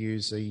used to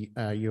use the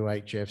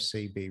UHF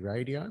CB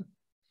radio.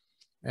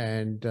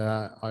 And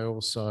I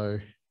also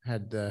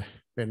had the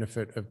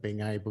benefit of being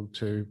able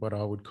to, what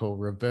I would call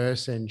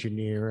reverse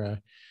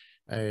engineer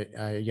a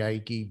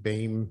Yagi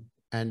beam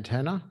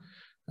antenna.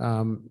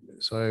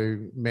 So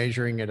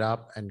measuring it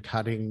up and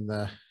cutting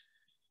the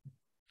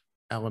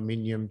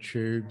aluminium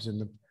tubes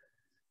and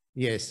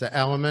the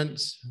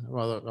elements.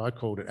 Well, I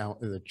called it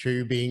the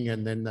tubing,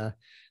 and then the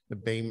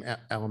beam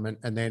element,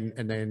 and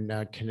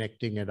then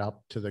connecting it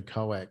up to the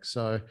coax.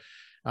 So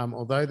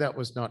although that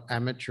was not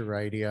amateur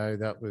radio,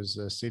 that was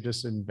a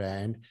citizen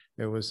band,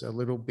 there was a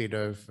little bit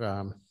of,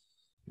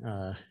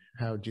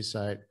 how would you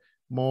say it,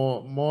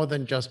 more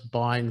than just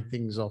buying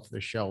things off the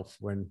shelf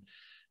when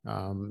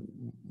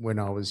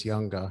I was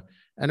younger.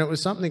 And it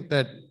was something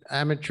that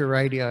amateur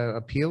radio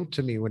appealed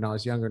to me when I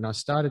was younger, and I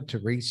started to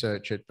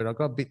research it, but I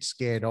got a bit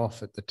scared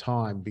off at the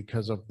time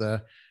because of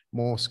the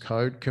Morse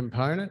code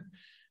component.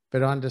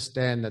 But I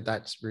understand that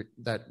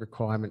that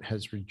requirement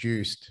has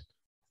reduced.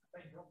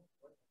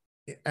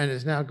 and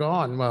it's now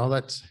gone. Well,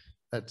 that's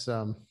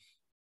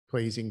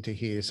pleasing to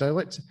hear. So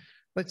let's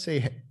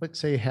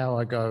see how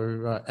I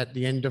go at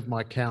the end of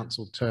my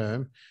council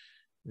term,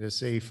 to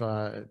see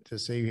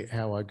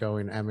how I go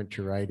in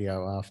amateur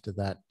radio after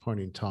that point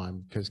in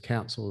time, because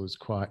council is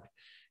quite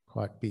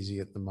busy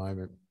at the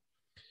moment.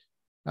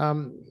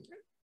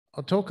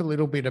 I'll talk a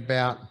little bit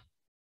about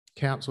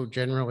council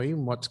generally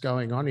and what's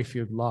going on, if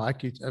you'd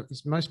like.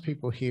 Is most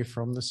people here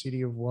from the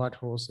City of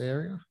Whitehorse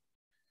area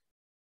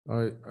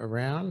or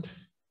around?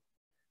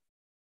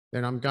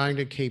 Then I'm going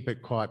to keep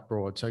it quite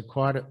broad. So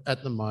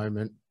at the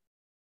moment,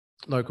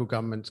 local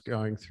government's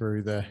going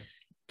through the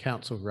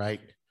council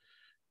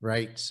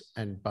rates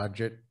and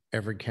budget.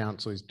 Every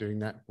council is doing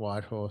that,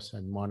 Whitehorse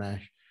and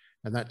Monash,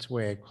 and that's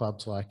where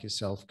clubs like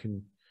yourself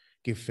can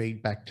give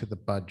feedback to the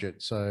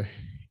budget. So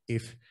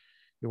if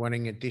you're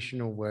wanting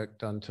additional work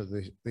done to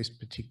this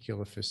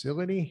particular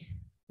facility,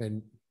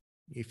 then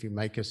if you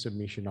make a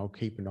submission, I'll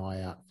keep an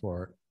eye out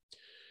for it.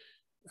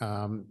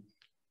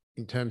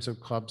 In terms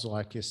of clubs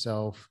like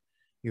yourself,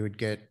 you would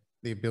get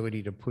the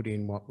ability to put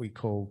in what we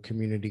call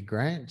community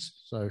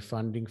grants, so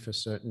funding for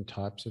certain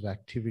types of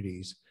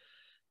activities.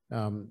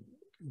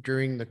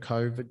 During the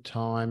COVID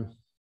time,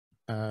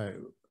 I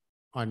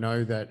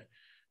know that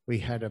we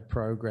had a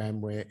program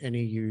where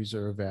any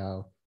user of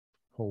our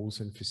halls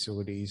and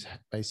facilities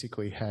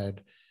basically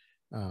had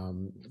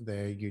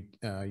their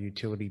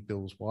utility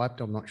bills wiped.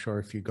 I'm not sure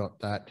if you got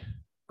that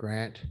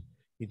grant.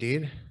 You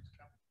did?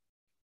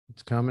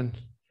 It's coming.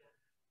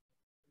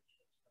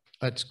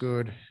 That's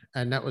good.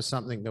 And that was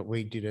something that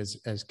we did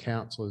as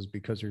councillors,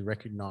 because we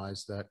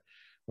recognised that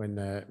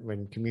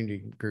when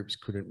community groups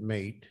couldn't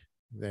meet,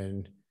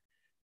 then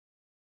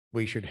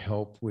we should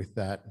help with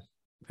that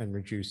and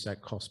reduce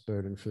that cost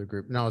burden for the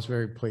group. And I was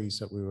very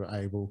pleased that we were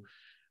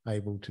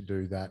able to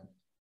do that.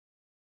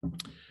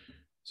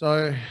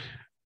 So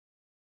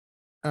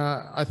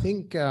I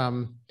think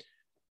I'll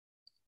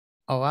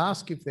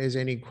ask if there's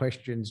any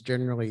questions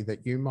generally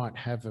that you might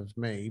have of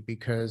me,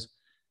 because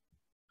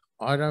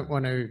I don't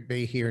want to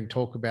be here and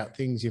talk about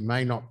things you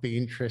may not be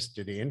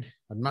interested in.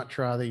 I'd much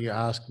rather you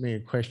ask me a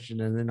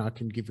question and then I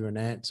can give you an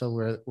answer,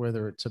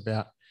 whether it's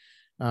about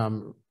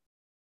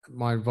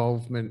my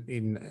involvement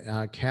in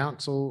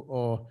council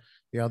or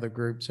the other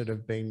groups that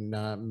have been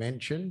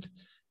mentioned.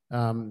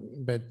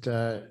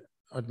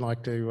 I'd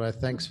like to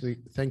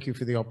thank you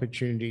for the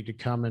opportunity to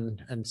come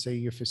and see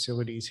your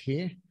facilities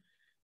here.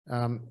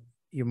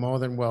 You're more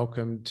than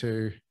welcome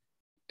to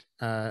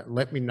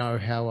let me know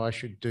how I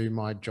should do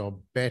my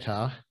job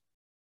better,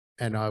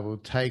 and I will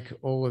take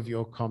all of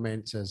your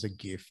comments as a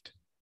gift.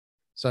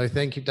 So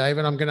thank you,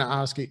 David. I'm going to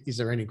ask you, is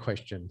there any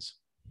questions?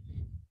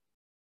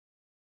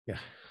 Yeah.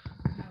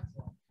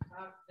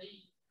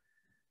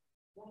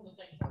 One of the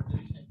things I do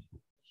think is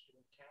an issue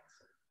in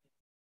council,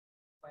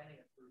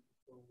 planning approval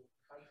for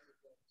basic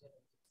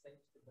tenants, it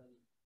seems to be,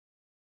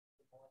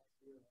 in my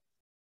experience,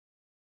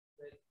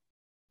 that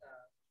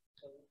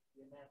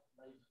the amount of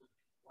maybe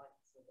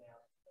complaints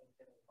about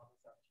getting money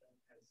such thing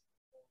has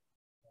gone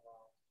in the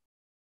last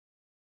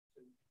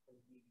 2 to 3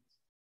 years.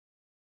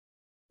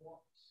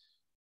 What's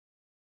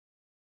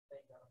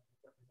been done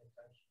with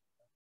representation?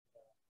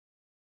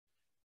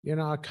 You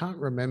know, I can't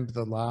remember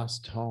the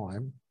last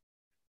time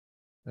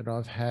that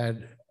I've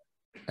had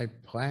a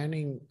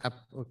planning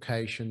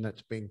application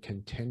that's been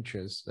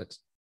contentious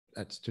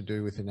that's to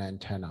do with an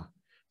antenna.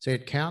 So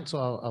at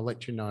council, I'll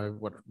let you know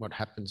what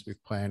happens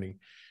with planning.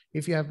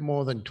 If you have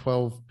more than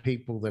 12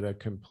 people that are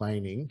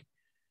complaining,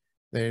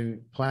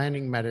 then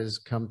planning matters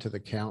come to the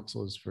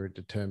councillors for a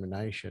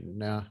determination.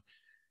 Now,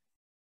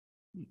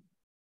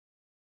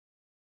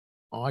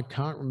 I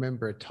can't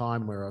remember a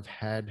time where I've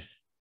had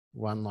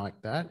one like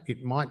that.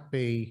 It might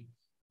be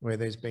where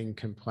there's been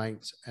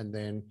complaints and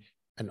then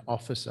an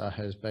officer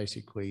has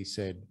basically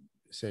said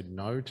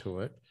no to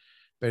it.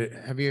 But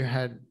have you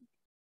had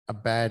a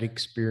bad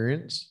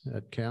experience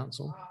at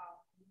council?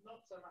 Not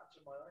so much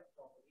in my own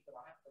property, but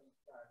I have been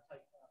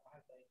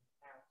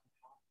out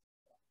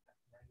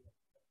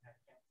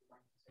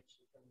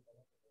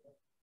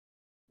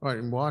and Right,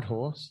 in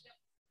Whitehorse.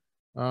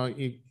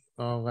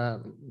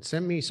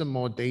 Send me some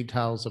more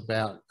details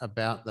about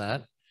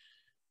that.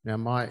 Now,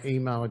 my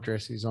email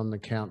address is on the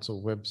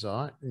council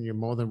website, and you're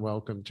more than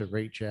welcome to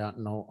reach out,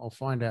 and I'll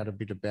find out a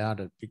bit about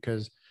it,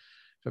 because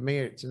for me,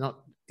 it's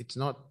not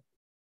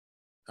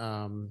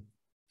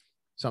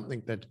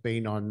something that's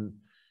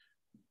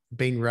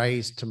been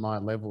raised to my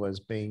level as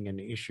being an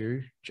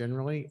issue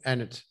generally,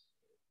 and it's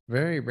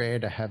very rare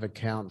to have a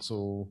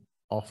council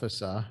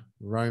officer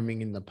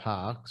roaming in the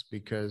parks,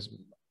 because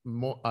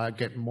I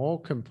get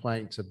more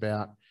complaints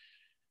about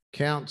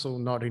council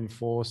not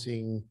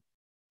enforcing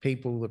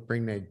people that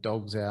bring their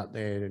dogs out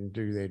there and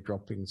do their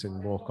droppings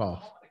and walk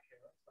off.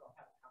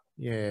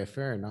 Yeah,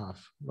 fair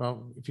enough.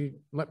 Well, if you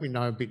let me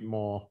know a bit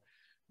more,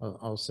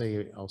 I'll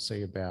see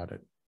about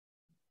it.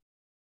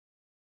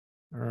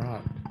 All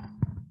right.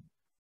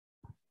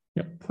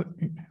 Yep.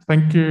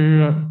 Thank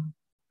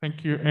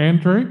you,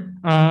 Andrew.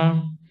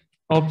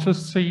 I'll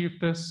just see if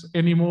there's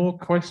any more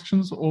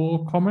questions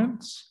or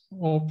comments,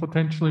 or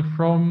potentially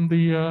from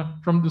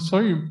the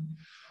Zoom.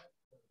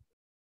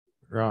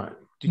 Right.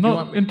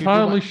 Not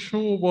entirely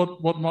sure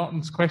what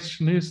Martin's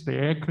question is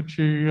there. Could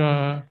you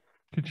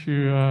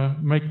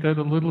make that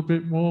a little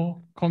bit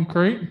more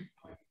concrete?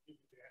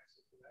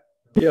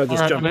 Yeah, I'll All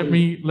just right, jump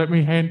let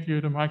me hand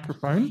you the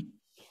microphone.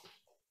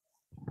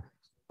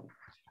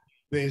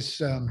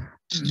 There's,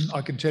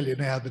 I can tell you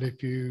now that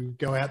if you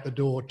go out the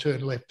door,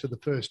 turn left to the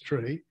first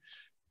tree,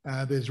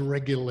 there's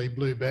regularly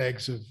blue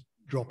bags of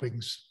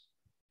droppings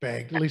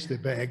bagged. At least they're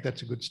bagged.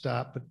 That's a good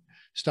start, but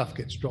stuff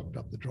gets dropped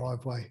up the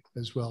driveway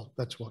as well.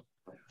 That's what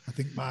I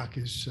think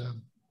Martin,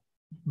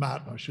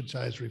 I should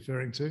say, is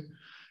referring to.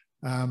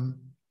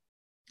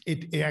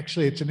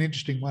 It's an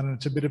interesting one, and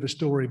it's a bit of a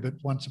story, but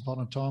once upon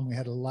a time we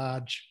had a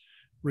large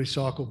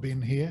recycle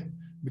bin here.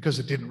 Because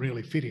it didn't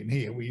really fit in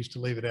here, we used to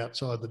leave it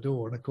outside the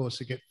door, and of course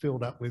it get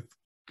filled up with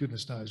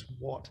goodness knows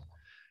what,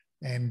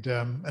 and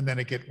then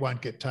it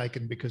won't get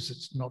taken because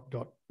it's not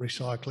got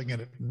recycling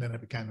in it, and then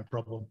it became a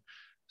problem.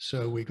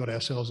 So we got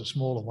ourselves a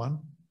smaller one,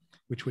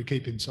 which we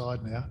keep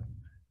inside now.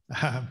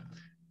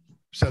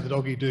 So the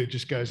doggy do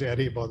just goes out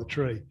here by the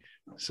tree.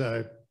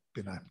 So,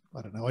 you know,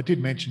 I don't know. I did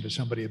mention to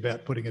somebody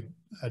about putting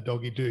a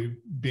doggy do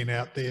bin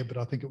out there, but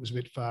I think it was a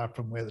bit far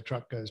from where the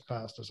truck goes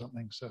past or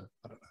something. So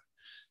I don't know.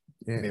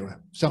 Yeah. Anyway,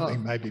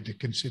 something maybe to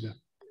consider.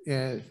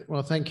 Yeah,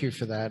 well, thank you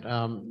for that.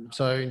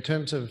 So in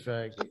terms of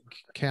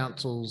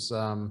council's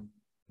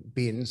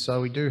bins, so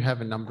we do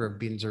have a number of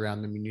bins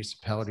around the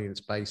municipality, and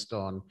it's based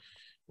on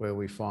where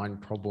we find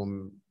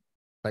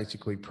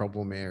basically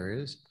problem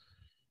areas.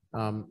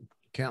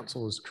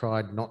 Council has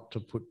tried not to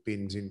put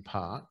bins in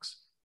parks.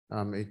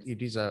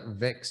 It is a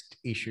vexed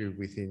issue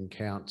within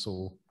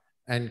council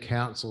and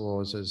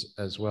councillors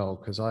as well,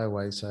 because I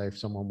always say if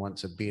someone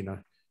wants a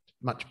bin,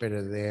 much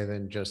better there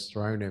than just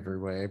thrown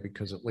everywhere,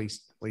 because at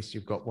least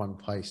you've got one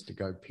place to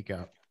go pick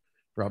up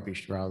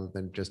rubbish rather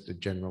than just a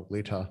general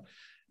litter.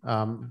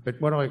 But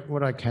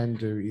what I can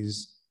do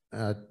is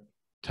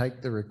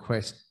take the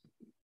request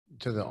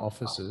to the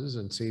officers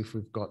and see if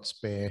we've got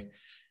spare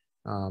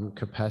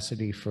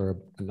capacity for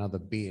another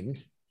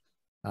bin,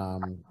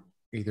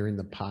 either in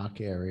the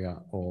park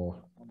area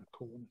or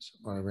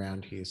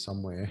around here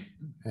somewhere,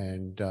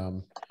 and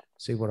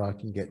see what I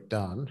can get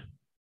done.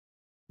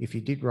 If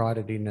you did write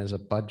it in as a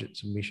budget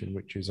submission,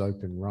 which is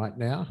open right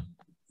now,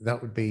 that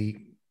would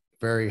be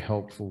very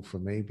helpful for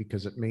me,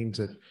 because it means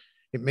that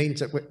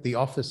the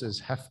officers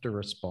have to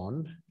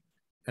respond,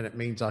 and it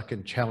means I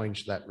can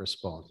challenge that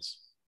response.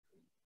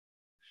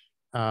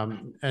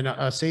 And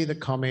I see the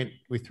comment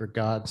with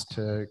regards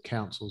to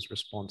council's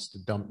response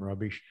to dump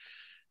rubbish.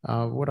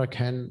 What I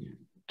can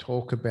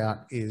talk about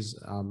is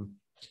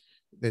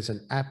there's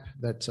an app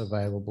that's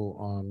available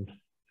on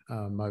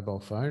a mobile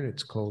phone.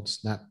 It's called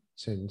Snap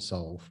Send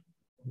Solve.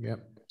 Yep.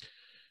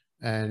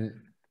 And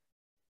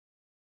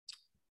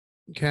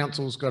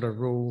council's got a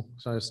rule.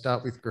 So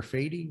start with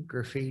graffiti.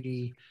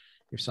 Graffiti,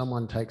 if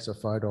someone takes a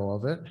photo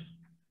of it,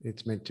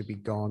 it's meant to be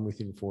gone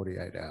within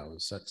 48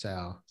 hours. That's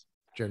our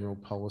general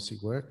policy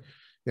work.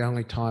 The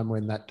only time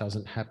when that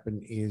doesn't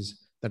happen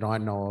is that I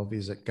know of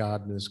is at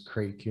Gardeners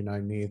Creek, you know,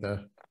 near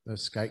the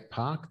skate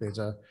park. There's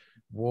a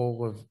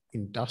wall of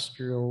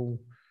industrial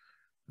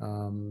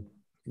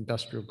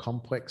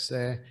complex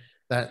there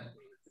that,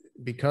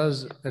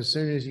 because as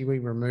soon as we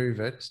remove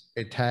it,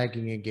 it's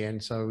tagging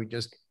again. So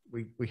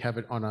we have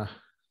it on a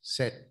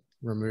set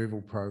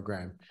removal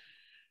program.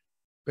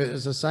 But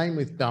it's the same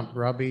with dump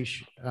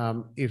rubbish.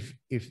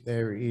 If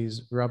there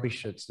is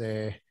rubbish that's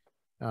there,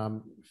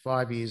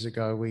 5 years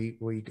ago we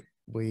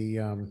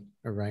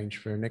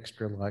arranged for an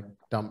extra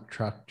dump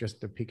truck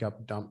just to pick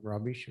up dump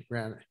rubbish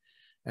around,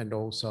 and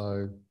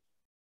also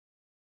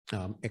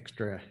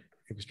extra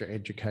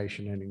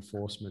education and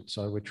enforcement.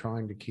 So we're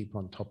trying to keep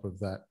on top of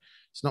that.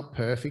 It's not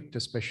perfect,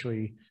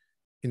 especially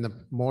in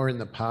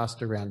the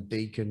past around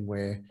Deakin,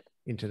 where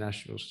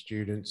international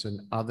students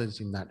and others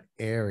in that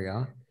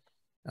area,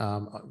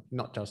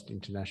 not just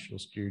international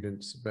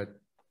students, but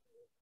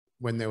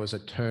when there was a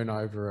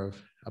turnover of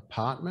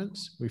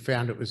apartments, we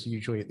found it was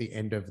usually at the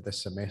end of the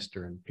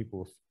semester, and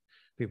people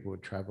were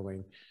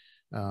travelling.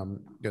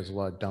 There's a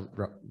lot of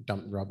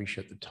dump rubbish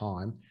at the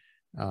time,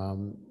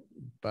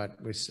 but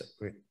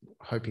we're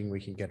hoping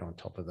we can get on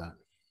top of that.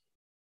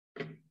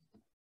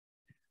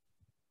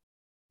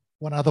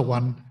 One other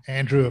one,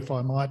 Andrew, if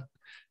I might.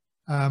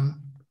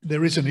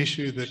 There is an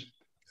issue that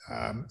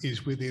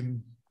is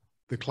within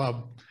the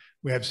club.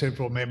 We have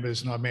several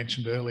members, and I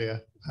mentioned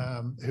earlier,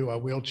 who are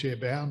wheelchair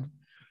bound,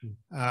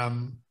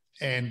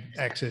 and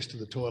access to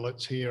the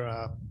toilets here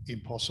are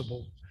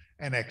impossible,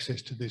 and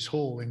access to this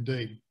hall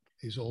indeed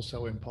is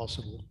also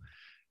impossible.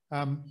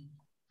 I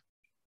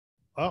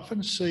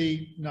often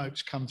see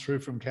notes come through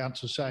from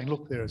council saying,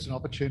 look, there is an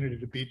opportunity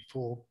to bid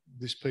for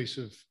this piece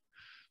of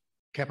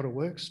capital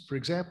works, for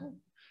example.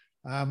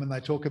 And they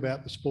talk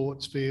about the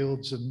sports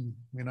fields and,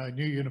 you know,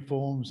 new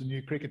uniforms and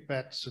new cricket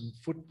bats and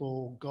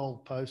football,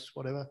 goal posts,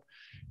 whatever,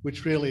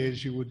 which really,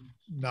 as you would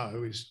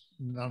know, is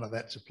none of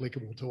that's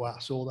applicable to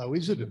us, although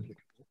is it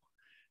applicable?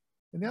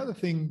 And the other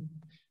thing,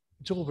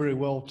 it's all very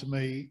well for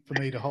me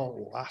to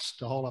hold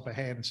up a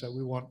hand and say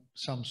we want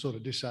some sort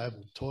of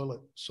disabled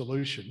toilet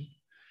solution.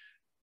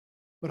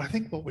 But I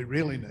think what we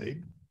really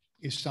need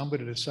is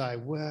somebody to say,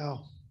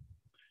 well,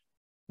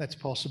 that's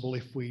possible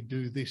if we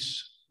do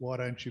this. Why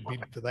don't you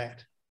bid for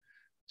that?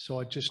 So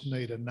I just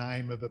need a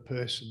name of a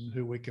person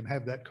who we can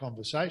have that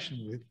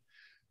conversation with,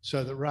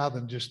 so that rather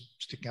than just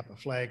sticking up a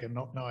flag and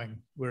not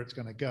knowing where it's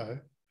going to go,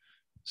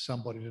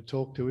 somebody to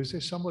talk to. Is there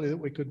somebody that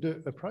we could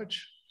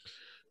approach?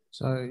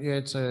 So yeah,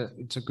 it's a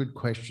good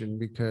question,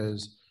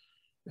 because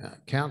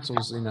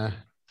council's in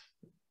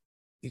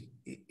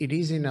it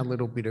is in a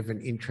little bit of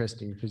an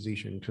interesting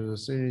position, because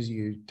as soon as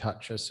you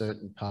touch a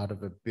certain part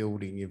of a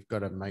building, you've got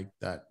to make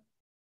that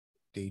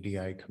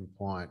DDA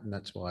compliant, and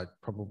that's why it's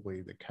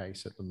probably the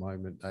case at the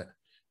moment that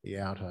the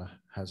outer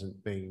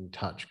hasn't been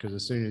touched, because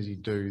as soon as you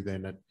do,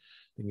 then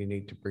you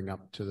need to bring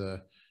up to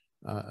the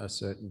a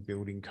certain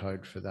building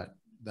code for that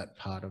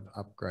part of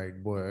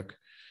upgrade work.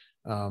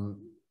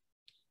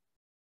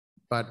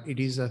 But it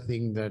is a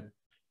thing that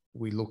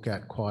we look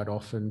at quite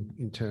often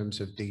in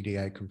terms of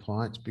DDA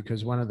compliance,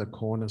 because one of the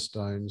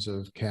cornerstones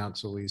of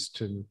council is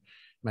to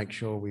make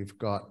sure we've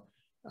got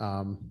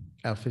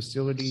our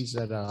facilities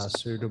that are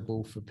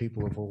suitable for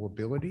people of all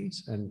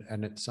abilities, and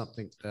it's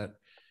something that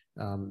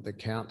the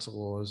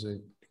council or as a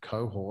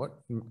cohort,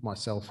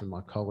 myself and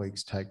my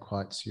colleagues, take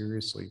quite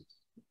seriously.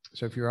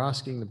 So if you're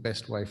asking the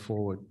best way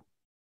forward,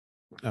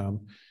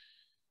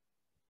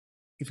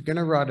 if you're going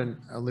to write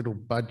a little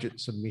budget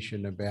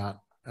submission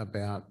about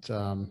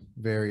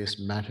various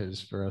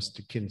matters for us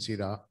to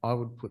consider, I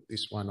would put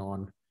this one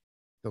on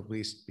the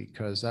list,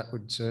 because that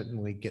would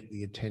certainly get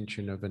the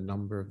attention of a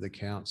number of the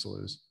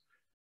councillors.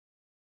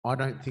 I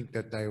don't think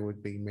that there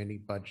would be many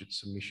budget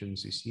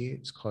submissions this year.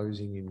 It's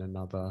closing in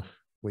another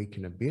week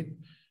and a bit.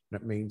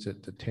 That means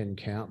that the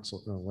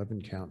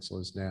 11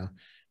 councillors now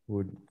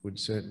would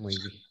certainly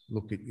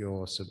look at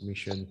your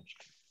submission,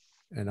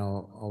 and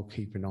I'll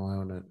keep an eye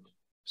on it.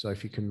 So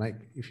if you can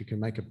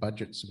make a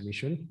budget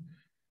submission,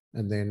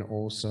 and then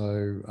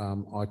also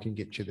I can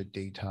get you the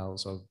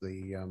details of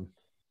the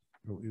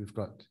we've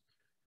got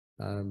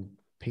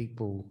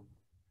people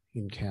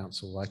in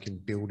council, like in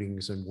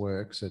buildings and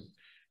works, that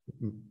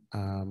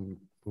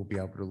will be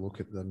able to look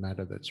at the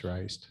matter that's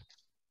raised.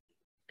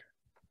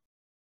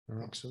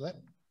 Thanks for that.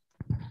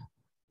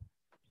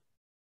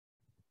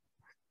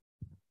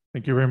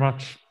 Thank you very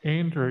much,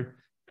 Andrew.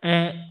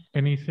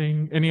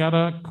 Any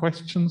other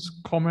questions,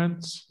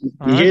 comments?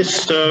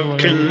 Yes,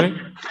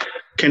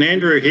 can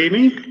Andrew hear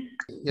me?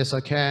 Yes,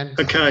 I can.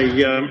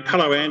 Okay.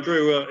 Hello,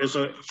 Andrew. As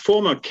a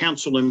former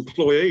council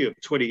employee of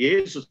 20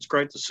 years, it's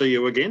great to see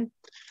you again.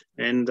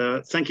 And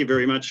thank you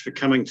very much for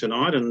coming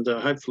tonight. And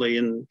hopefully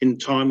in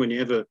time, when you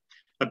have a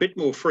bit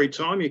more free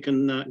time, you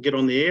can get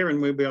on the air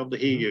and we'll be able to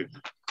hear you.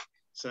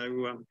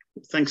 So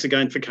thanks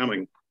again for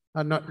coming.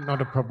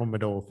 Not a problem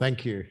at all.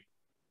 Thank you.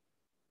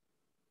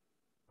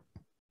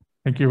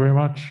 Thank you very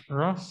much,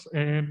 Russ.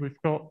 And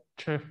we've got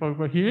Jeff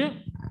over here.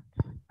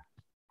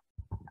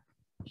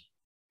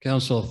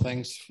 Councillor,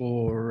 thanks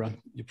for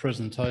your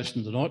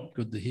presentation tonight.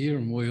 Good to hear,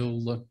 and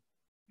we'll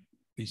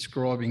be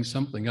scribing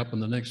something up in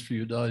the next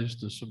few days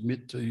to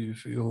submit to you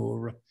for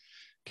your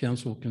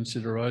council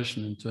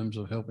consideration in terms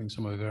of helping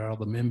some of our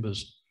other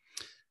members.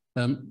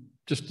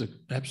 Just an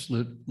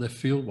absolute left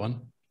field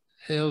one.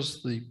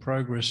 How's the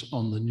progress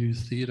on the new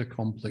theatre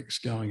complex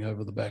going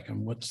over the back,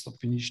 and what's the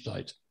finish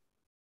date?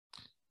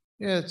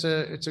 Yeah,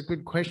 it's a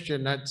good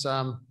question. That's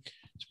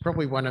it's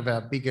probably one of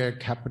our bigger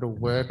capital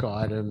work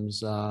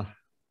items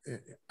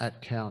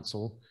at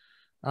council.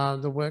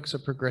 The works are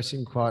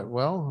progressing quite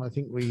well. I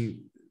think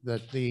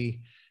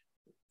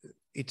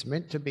it's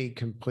meant to be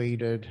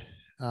completed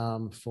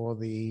for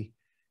the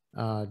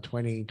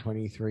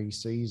 2023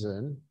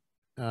 season.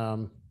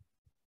 I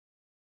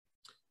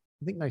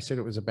think they said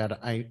it was about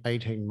an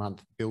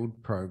 18-month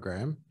build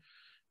program.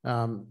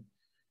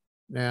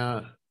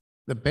 Now,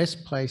 the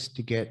best place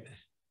to get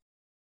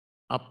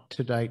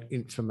up-to-date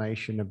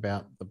information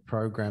about the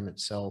program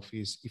itself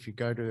is if you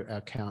go to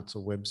our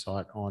council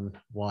website on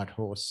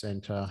Whitehorse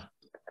Centre.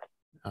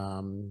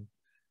 I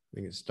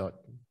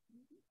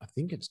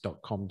think it's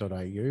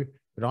 .com.au,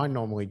 but I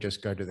normally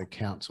just go to the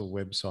council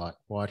website,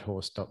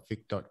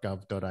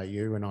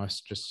 whitehorse.vic.gov.au, and I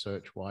just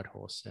search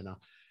Whitehorse Centre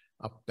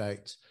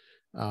updates.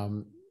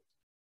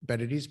 But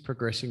it is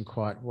progressing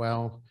quite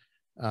well.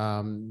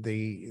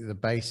 The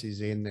base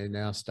is in. They're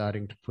now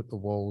starting to put the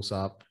walls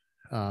up.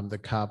 The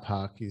car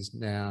park has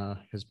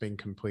been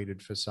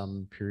completed for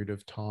some period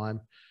of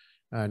time,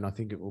 and I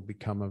think it will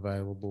become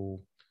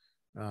available.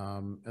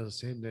 As I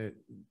said,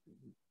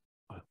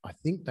 I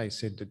think they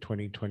said the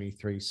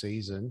 2023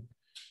 season,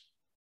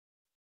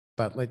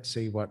 but let's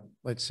see what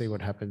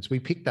happens. We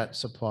picked that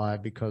supplier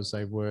because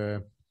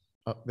their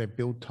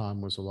build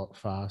time was a lot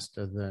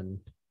faster than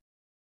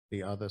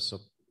the other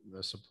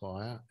the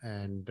supplier,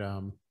 and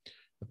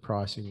the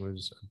pricing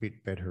was a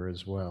bit better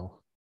as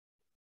well.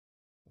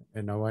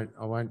 And I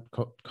won't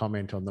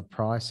comment on the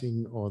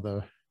pricing or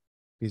the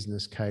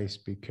business case,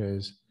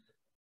 because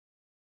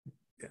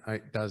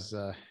it does,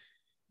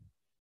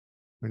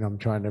 when I'm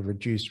trying to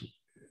reduce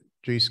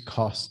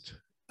cost,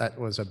 that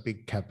was a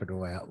big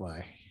capital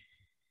outlay.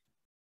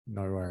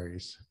 No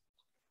worries.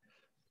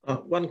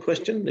 One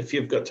question, if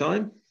you've got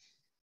time.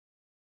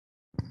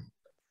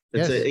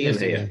 It's Yes, Ian yes,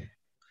 here.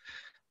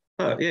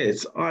 Ian.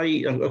 Yes,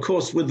 of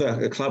course, with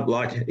a club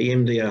like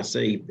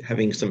EMDRC,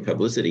 having some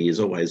publicity is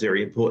always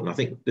very important. I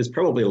think there's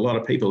probably a lot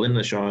of people in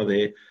the Shire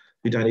there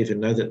who don't even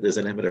know that there's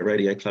an amateur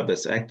radio club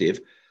that's active.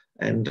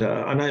 And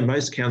I know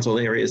most council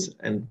areas,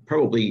 and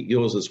probably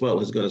yours as well,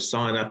 has got a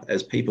sign up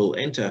as people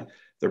enter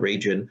the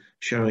region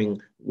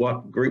showing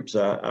what groups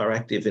are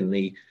active in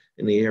the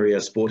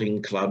area,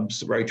 sporting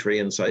clubs, Rotary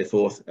and so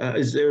forth.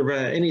 Is there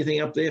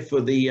anything up there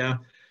for the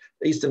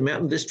Eastern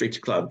Mountain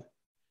District Club?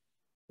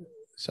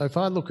 So if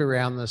I look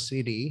around the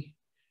city,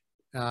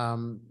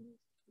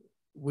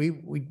 we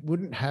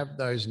wouldn't have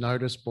those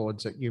notice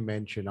boards that you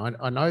mentioned.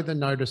 I know the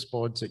notice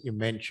boards that you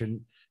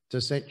mentioned. It's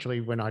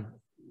essentially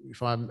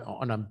if I'm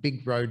on a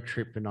big road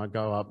trip and I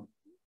go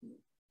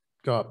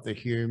up the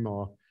Hume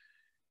or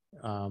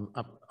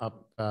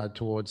up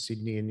towards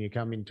Sydney, and you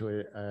come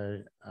into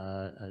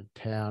a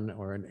town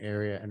or an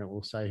area, and it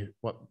will say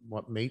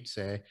what meets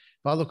there.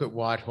 If I look at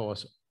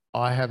Whitehorse,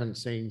 I haven't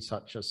seen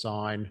such a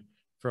sign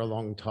for a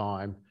long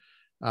time.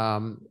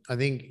 I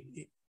think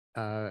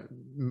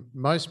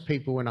most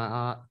people,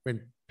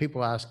 when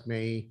people ask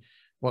me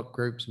what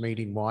groups meet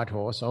in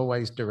Whitehorse, I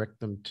always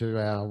direct them to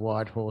our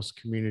Whitehorse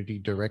community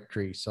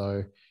directory.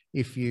 So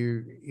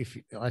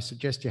I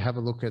suggest you have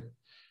a look at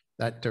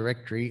that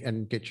directory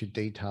and get your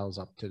details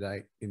up to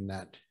date in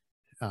that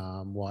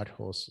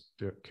Whitehorse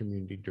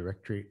community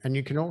directory. And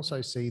you can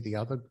also see the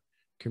other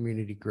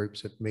community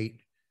groups that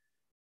meet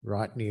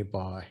right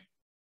nearby.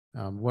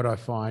 What I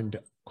find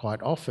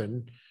quite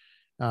often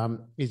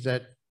is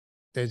that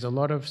there's a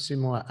lot of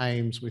similar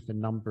aims with a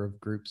number of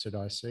groups that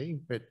I see,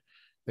 but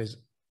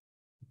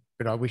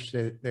I wish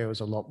there was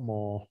a lot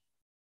more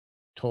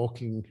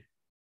talking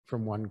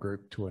from one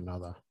group to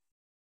another.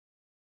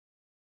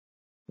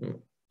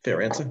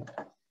 Fair answer.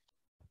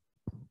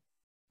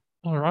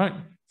 All right.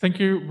 Thank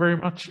you very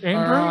much,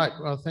 Andrew. All right.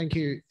 Well, thank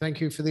you. Thank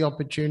you for the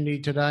opportunity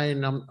today,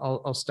 and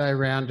I'll stay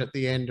around at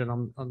the end, and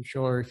I'm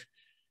sure if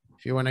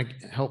you want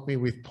to help me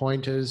with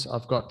pointers,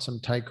 I've got some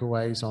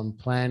takeaways on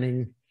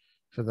planning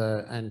for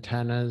the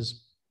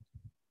antennas,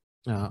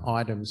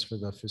 items for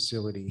the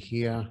facility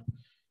here.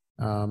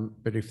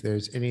 But if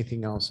there's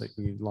anything else that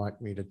you'd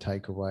like me to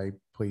take away,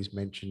 please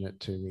mention it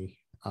to me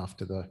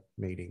after the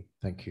meeting.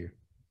 Thank you.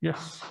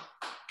 Yes.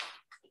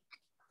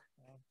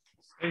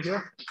 Stay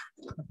here.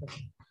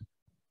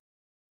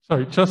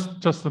 So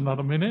just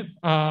another minute.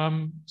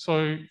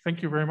 So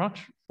thank you very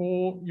much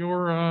for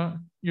your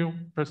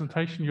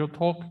presentation, your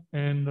talk,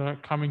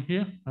 and coming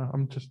here.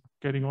 I'm just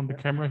getting on the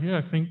camera here,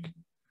 I think.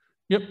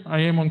 Yep, I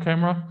am on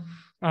camera.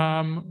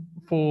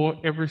 For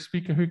every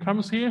speaker who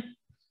comes here.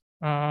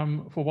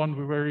 For one,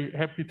 we're very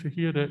happy to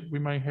hear that we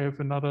may have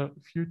another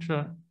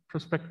future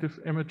prospective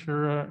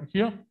amateur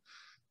here.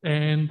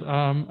 And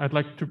I'd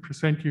like to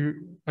present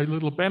you a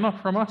little banner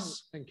from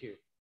us. Thank you.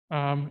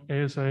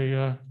 As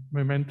a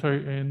memento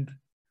and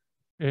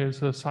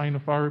as a sign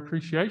of our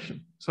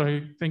appreciation.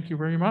 So thank you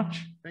very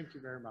much. Thank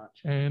you very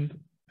much. And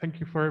thank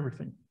you for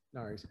everything.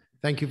 No worries.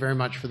 Thank you very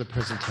much for the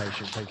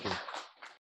presentation. Thank you.